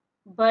hovering,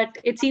 but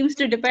it seems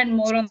to depend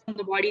more on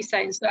the body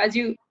size. So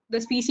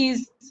the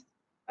species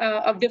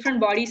of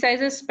different body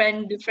sizes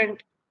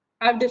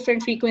have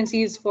different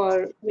frequencies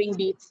for wing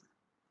beats.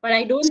 But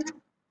I don't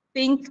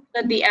think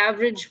that the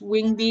average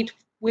wing beat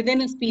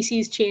within a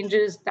species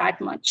changes that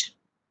much.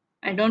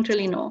 I don't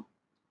really know.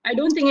 I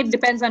don't think it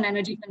depends on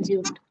energy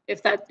consumed,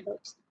 if that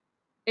helps.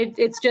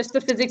 It's just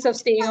the physics of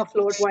staying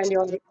afloat while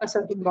you're a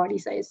certain body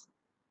size.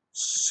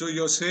 So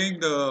you're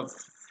saying the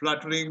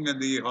fluttering and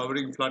the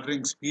hovering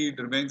fluttering speed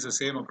remains the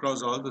same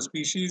across all the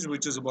species,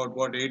 which is about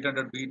what,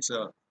 800 beats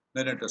a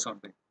minute or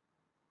something?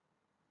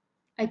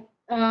 I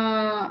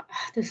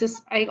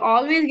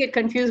always get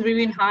confused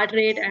between heart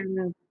rate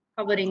and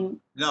hovering.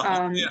 No,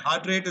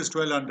 heart rate is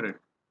 1200.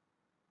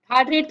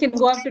 Heart rate can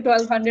go up to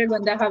 1200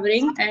 when they're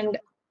hovering, and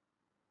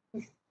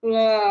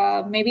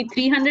maybe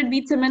 300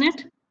 beats a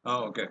minute.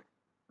 Oh, okay.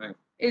 Right.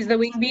 Is the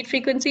wing beat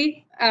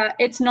frequency.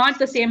 It's not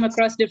the same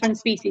across different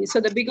species. So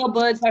the bigger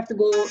birds have to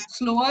go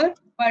slower,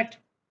 but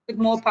with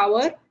more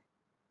power,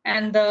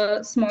 and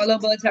the smaller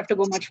birds have to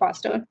go much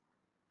faster.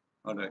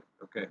 All right.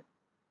 Okay.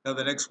 Now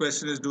the next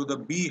question is: do the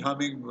bee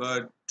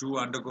hummingbird too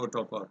undergo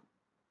torpor?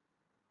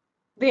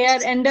 They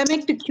are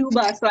endemic to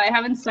Cuba, so I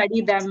haven't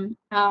studied them,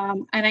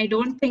 and I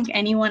don't think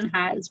anyone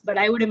has. But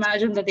I would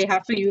imagine that they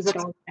have to use it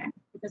all the time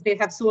because they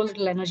have so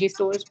little energy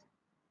stores.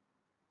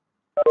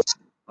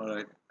 All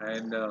right.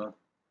 And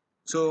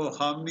so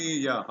how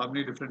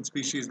many different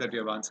species that you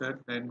have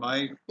answered? And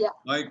my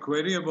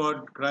query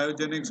about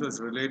cryogenics was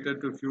related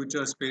to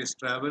future space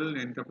travel,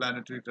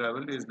 interplanetary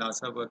travel. Is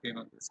NASA working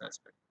on this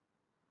aspect?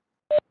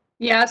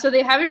 Yeah, so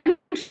they haven't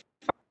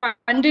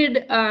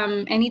funded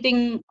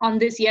anything on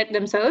this yet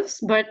themselves,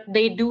 but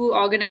they do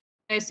organize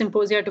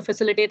symposia to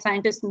facilitate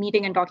scientists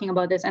meeting and talking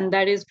about this, and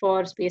that is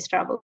for space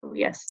travel.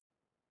 Yes.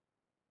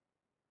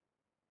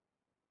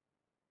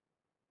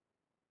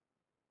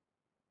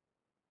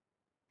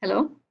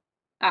 Hello?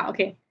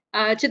 Okay.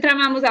 Chitra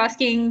ma'am was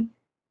asking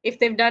if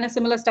they've done a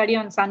similar study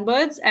on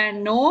sunbirds,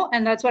 and no,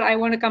 and that's what I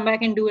want to come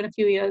back and do in a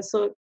few years.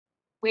 So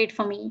wait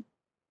for me.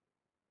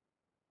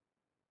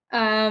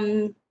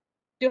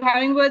 Do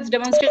hummingbirds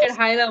demonstrate a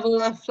high level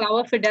of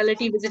flower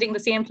fidelity visiting the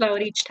same flower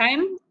each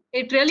time?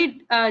 It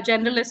really,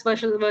 generalist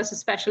versus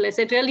specialist,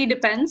 it really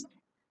depends.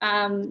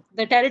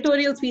 The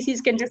territorial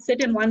species can just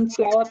sit in one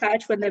flower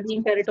patch when they're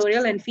being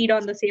territorial and feed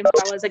on the same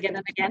flowers again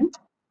and again.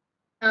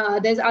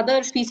 There's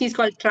other species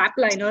called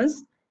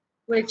trapliners,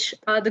 which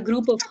are the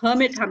group of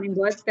hermit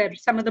hummingbirds. They're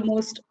some of the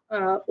most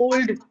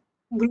old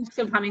groups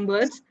of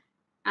hummingbirds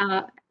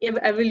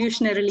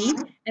evolutionarily,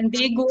 and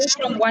they go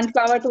from one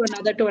flower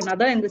to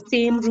another in the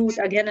same route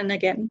again and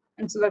again.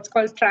 And so that's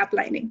called trap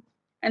lining.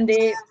 And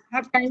they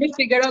have kind of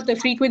figured out the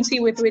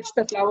frequency with which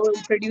the flower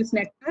will produce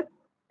nectar.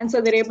 And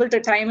so they're able to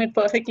time it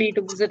perfectly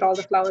to visit all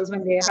the flowers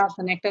when they have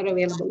the nectar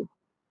available.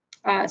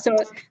 So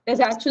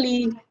there's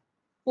actually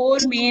 4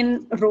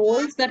 main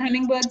roles that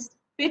hummingbirds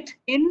fit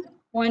in.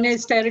 One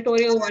is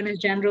territorial, one is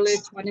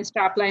generalist, one is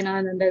trapliner,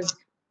 and then there's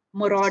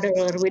marauder,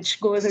 which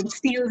goes and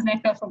steals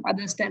nectar from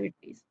others'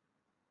 territories.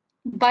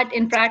 But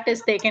in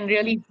practice, they can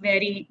really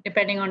vary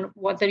depending on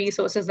what the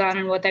resources are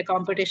and what their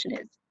competition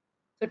is.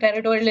 So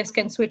territorialists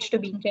can switch to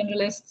being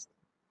generalists.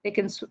 They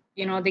can,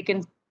 they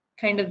can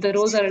kind of, the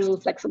roles are a little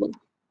flexible.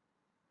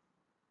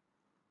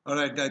 All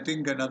right, I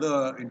think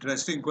another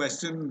interesting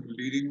question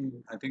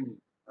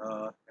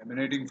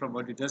emanating from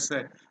what you just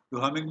said. Do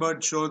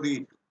hummingbirds show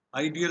the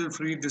ideal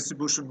free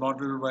distribution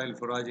model while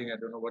foraging? I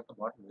don't know what the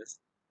model is.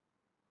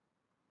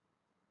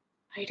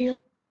 Ideal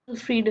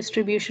free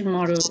distribution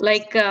model,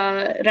 like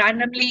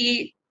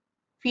randomly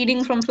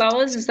feeding from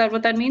flowers. Is that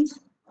what that means?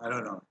 I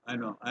don't know. I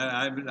know.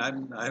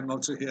 I'm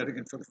also hearing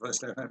it for the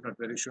first time. I'm not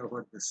very sure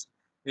what this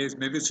is.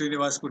 Maybe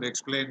Srinivas could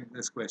explain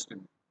this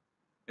question.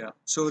 Yeah.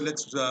 So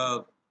let's.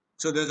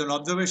 So there's an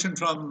observation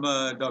from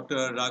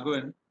Dr.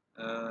 Raghavan.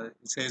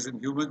 He says in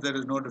humans there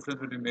is no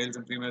difference between males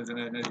and females in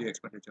energy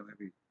expenditure.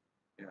 Maybe.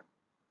 Yeah.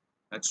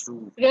 That's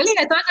true. Really,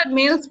 I thought that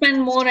males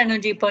spend more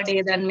energy per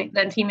day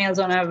than females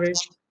on average.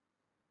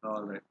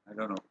 All right. I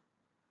don't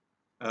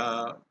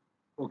know.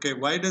 Okay.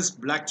 Why does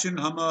black-chin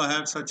hummer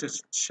have such a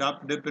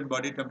sharp dip in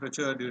body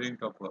temperature during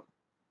topper?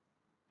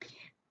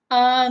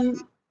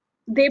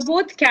 They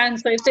both can.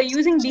 So if they're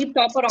using deep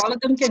topper, all of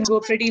them can go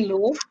pretty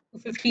low,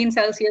 15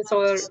 Celsius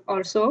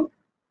or so.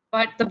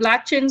 But the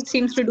black chin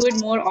seems to do it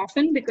more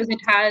often because it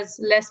has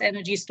less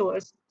energy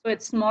stores. So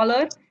it's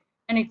smaller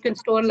and it can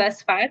store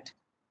less fat.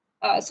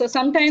 So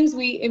sometimes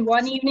in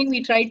one evening,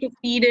 we tried to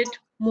feed it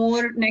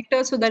more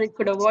nectar so that it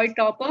could avoid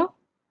topper.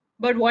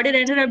 But what it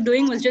ended up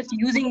doing was just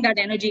using that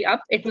energy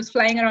up. It was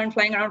flying around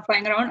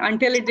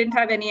until it didn't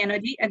have any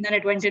energy, and then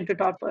it went into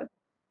topper.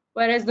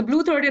 Whereas the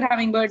blue-throated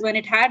hummingbird, when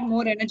it had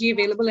more energy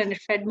available and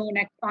it fed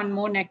on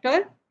more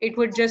nectar, it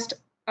would just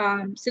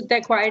sit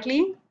there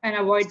quietly and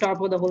avoid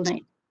topper the whole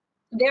night.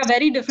 They are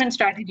very different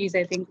strategies,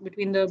 I think,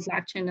 between the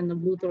black-chinned and the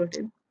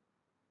blue-throated.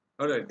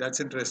 All right,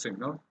 that's interesting,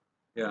 no?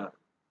 Yeah.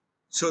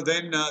 So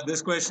then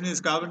this question is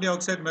carbon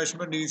dioxide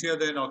measurement easier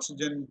than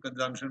oxygen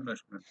consumption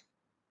measurement?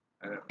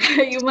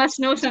 You must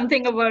know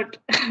something about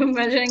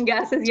measuring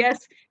gases.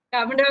 Yes,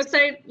 carbon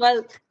dioxide,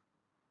 well,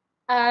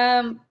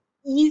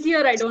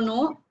 easier, I don't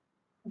know.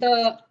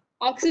 The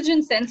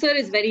oxygen sensor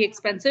is very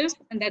expensive,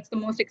 and that's the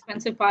most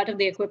expensive part of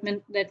the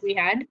equipment that we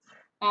had.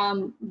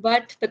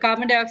 But the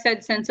carbon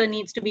dioxide sensor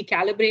needs to be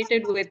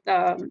calibrated with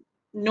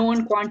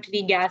known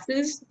quantity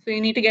gases. So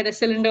you need to get a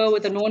cylinder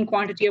with a known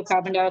quantity of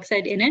carbon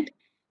dioxide in it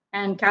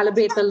and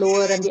calibrate the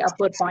lower and the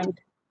upper point.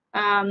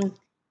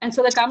 And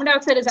so the carbon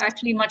dioxide is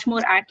actually much more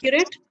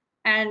accurate,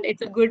 and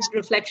it's a good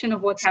reflection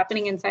of what's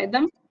happening inside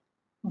them.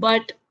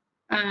 But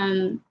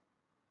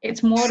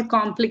it's more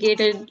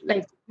complicated.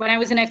 Like when I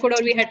was in Ecuador,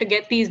 we had to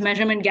get these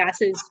measurement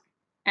gases,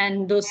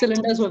 and those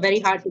cylinders were very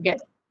hard to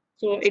get.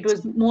 So it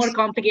was more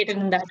complicated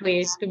in that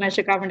way to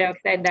measure carbon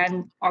dioxide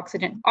than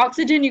oxygen.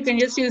 Oxygen, you can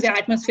just use the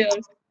atmosphere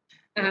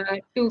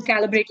to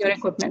calibrate your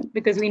equipment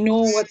because we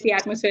know what the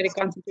atmospheric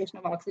concentration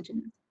of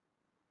oxygen is.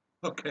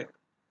 Okay.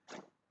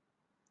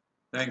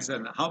 Thanks.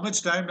 And how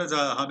much time does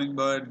a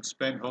hummingbird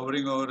spend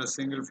hovering over a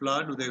single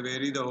flower? Do they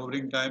vary the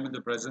hovering time in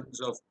the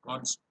presence of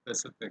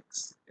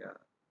conspecifics?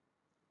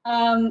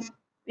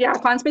 Yeah,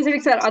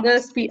 conspecifics are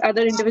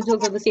other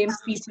individuals of the same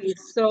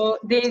species. So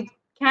they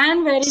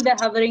can vary the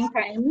hovering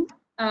time.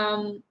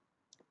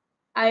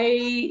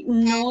 I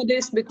know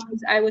this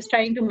because I was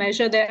trying to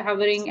measure their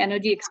hovering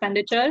energy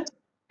expenditure.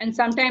 And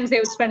sometimes they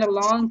would spend a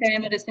long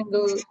time at a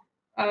single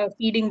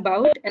feeding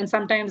bout. And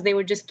sometimes they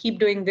would just keep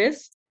doing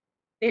this.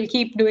 They'll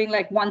keep doing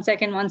like 1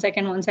 second, 1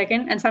 second, 1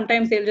 second. And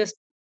sometimes they'll just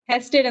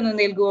test it and then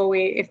they'll go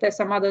away if there's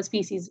some other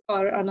species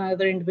or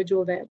another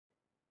individual there.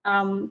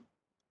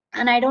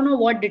 And I don't know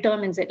what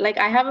determines it. Like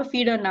I have a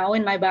feeder now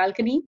in my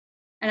balcony,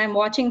 and I'm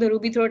watching the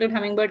ruby-throated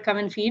hummingbird come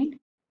and feed.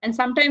 And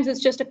sometimes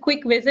it's just a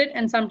quick visit,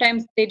 and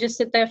sometimes they just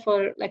sit there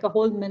for like a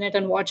whole minute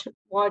and watch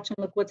and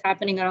look what's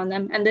happening around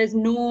them. And there's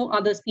no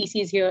other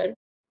species here,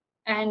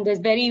 and there's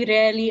very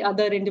rarely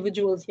other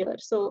individuals here.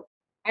 So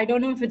I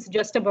don't know if it's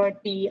just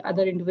about the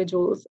other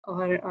individuals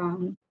or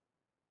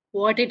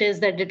what it is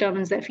that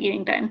determines their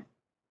feeding time.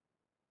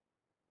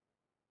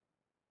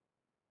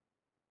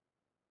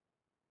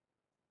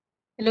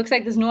 It looks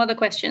like there's no other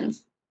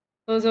questions.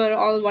 Those are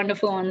all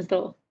wonderful ones,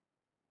 though.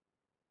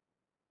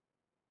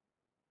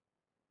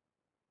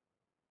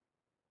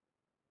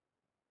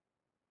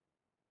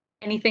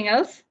 Anything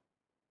else?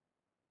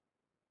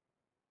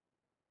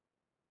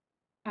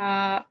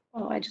 Oh,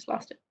 I just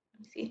lost it.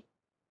 Let me see.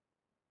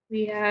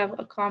 We have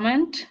a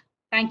comment.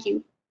 Thank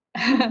you.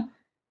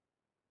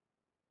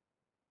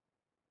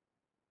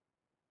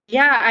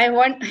 Yeah, I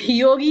want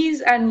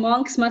yogis and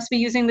monks must be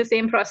using the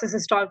same process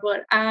as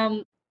torpor.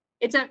 I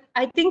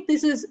think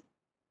this is,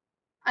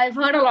 I've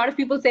heard a lot of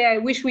people say, I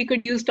wish we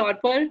could use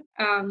torpor,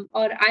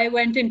 or I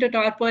went into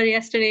torpor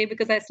yesterday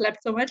because I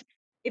slept so much.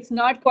 It's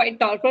not quite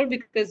torpor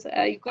because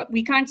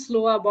we can't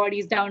slow our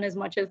bodies down as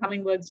much as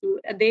hummingbirds do.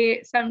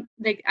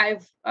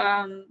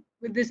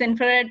 With this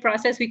infrared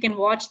process, we can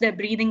watch their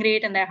breathing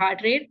rate and their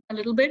heart rate a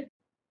little bit.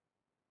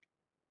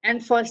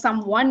 And for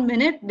some 1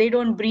 minute, they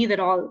don't breathe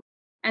at all.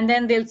 And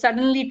then they'll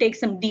suddenly take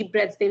some deep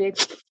breaths.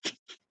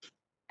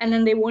 And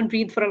then they won't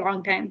breathe for a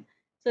long time.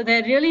 So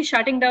they're really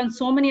shutting down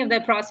so many of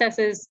their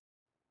processes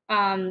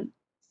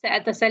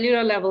at the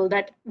cellular level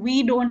that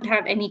we don't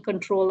have any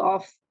control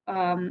of,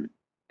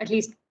 at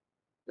least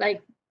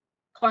like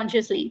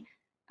consciously.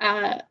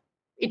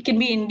 It can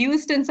be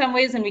induced in some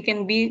ways, and we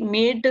can be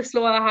made to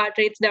slow our heart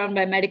rates down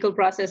by medical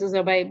processes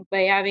or by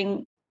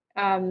having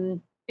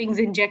things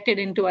injected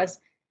into us.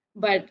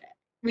 But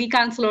we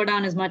can't slow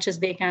down as much as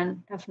they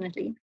can,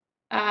 definitely.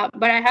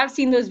 But I have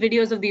seen those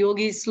videos of the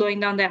yogis slowing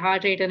down their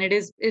heart rate, and it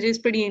is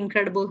pretty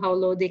incredible how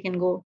low they can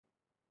go.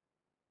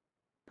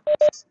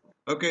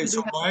 Okay,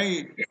 so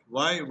why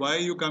are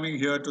you coming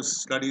here to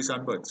study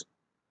sunbirds?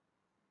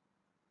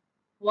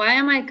 Why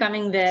am I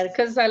coming there?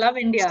 Because I love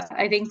India.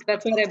 I think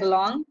that's where I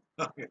belong.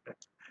 Okay.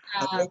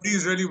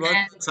 Nobody's really worked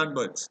on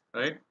sunbirds,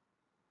 right?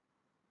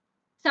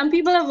 Some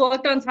people have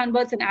worked on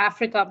sunbirds in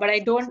Africa, but I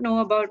don't know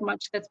about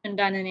much that's been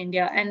done in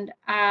India. And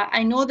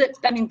I know that,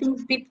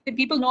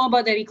 people know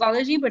about their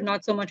ecology, but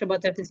not so much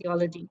about their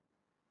physiology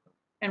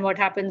and what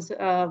happens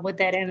with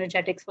their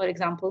energetics, for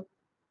example.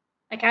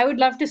 Like, I would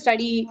love to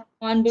study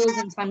hornbills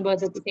and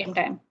sunbirds at the same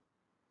time.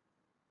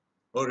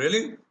 Oh,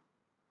 really?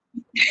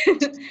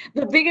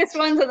 The biggest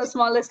ones and the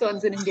smallest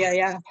ones in India,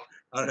 yeah.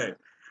 All right.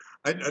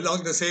 And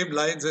along the same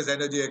lines as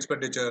energy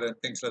expenditure and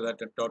things like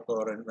that and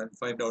torpor and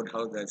find out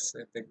how this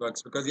thing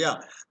works. Because,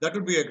 yeah, that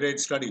would be a great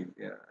study.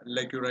 Yeah,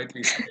 like you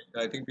rightly said.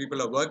 I think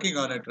people are working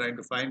on it, trying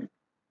to find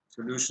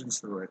solutions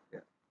through it. Yeah.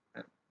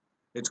 And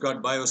it's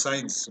got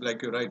bioscience,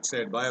 like you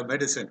said,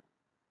 biomedicine.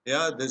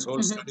 Yeah, this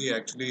whole study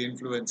actually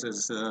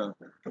influences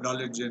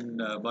knowledge in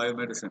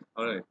biomedicine.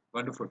 All right,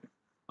 wonderful.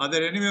 Are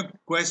there any more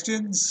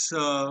questions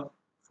for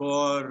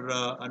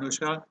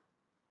Anusha?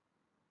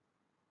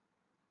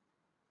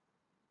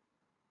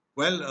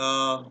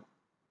 Well,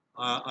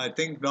 I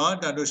think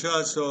not,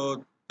 Anusha.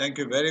 So thank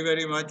you very,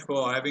 very much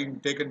for having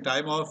taken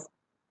time off,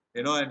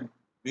 and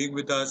being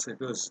with us. It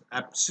was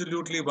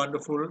absolutely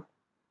wonderful.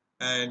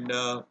 And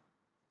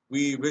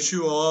we wish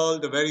you all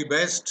the very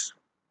best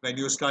when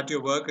you start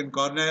your work in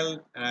Cornell.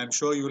 And I'm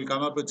sure you will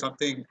come up with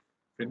something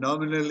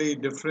phenomenally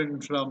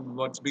different from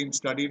what's been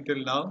studied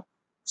till now.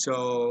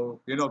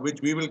 So,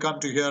 which we will come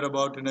to hear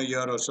about in a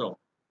year or so.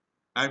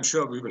 I'm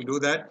sure we will do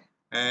that.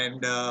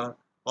 And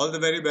all the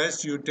very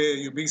best. You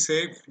be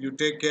safe. You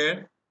take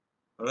care.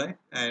 All right.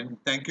 And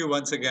thank you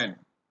once again.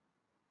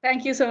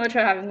 Thank you so much for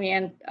having me.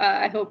 And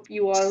I hope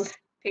you all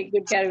take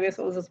good care of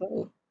yourselves as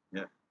well.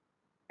 Yeah.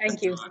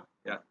 Thank you.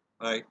 Yeah.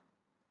 Bye.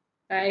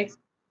 Bye.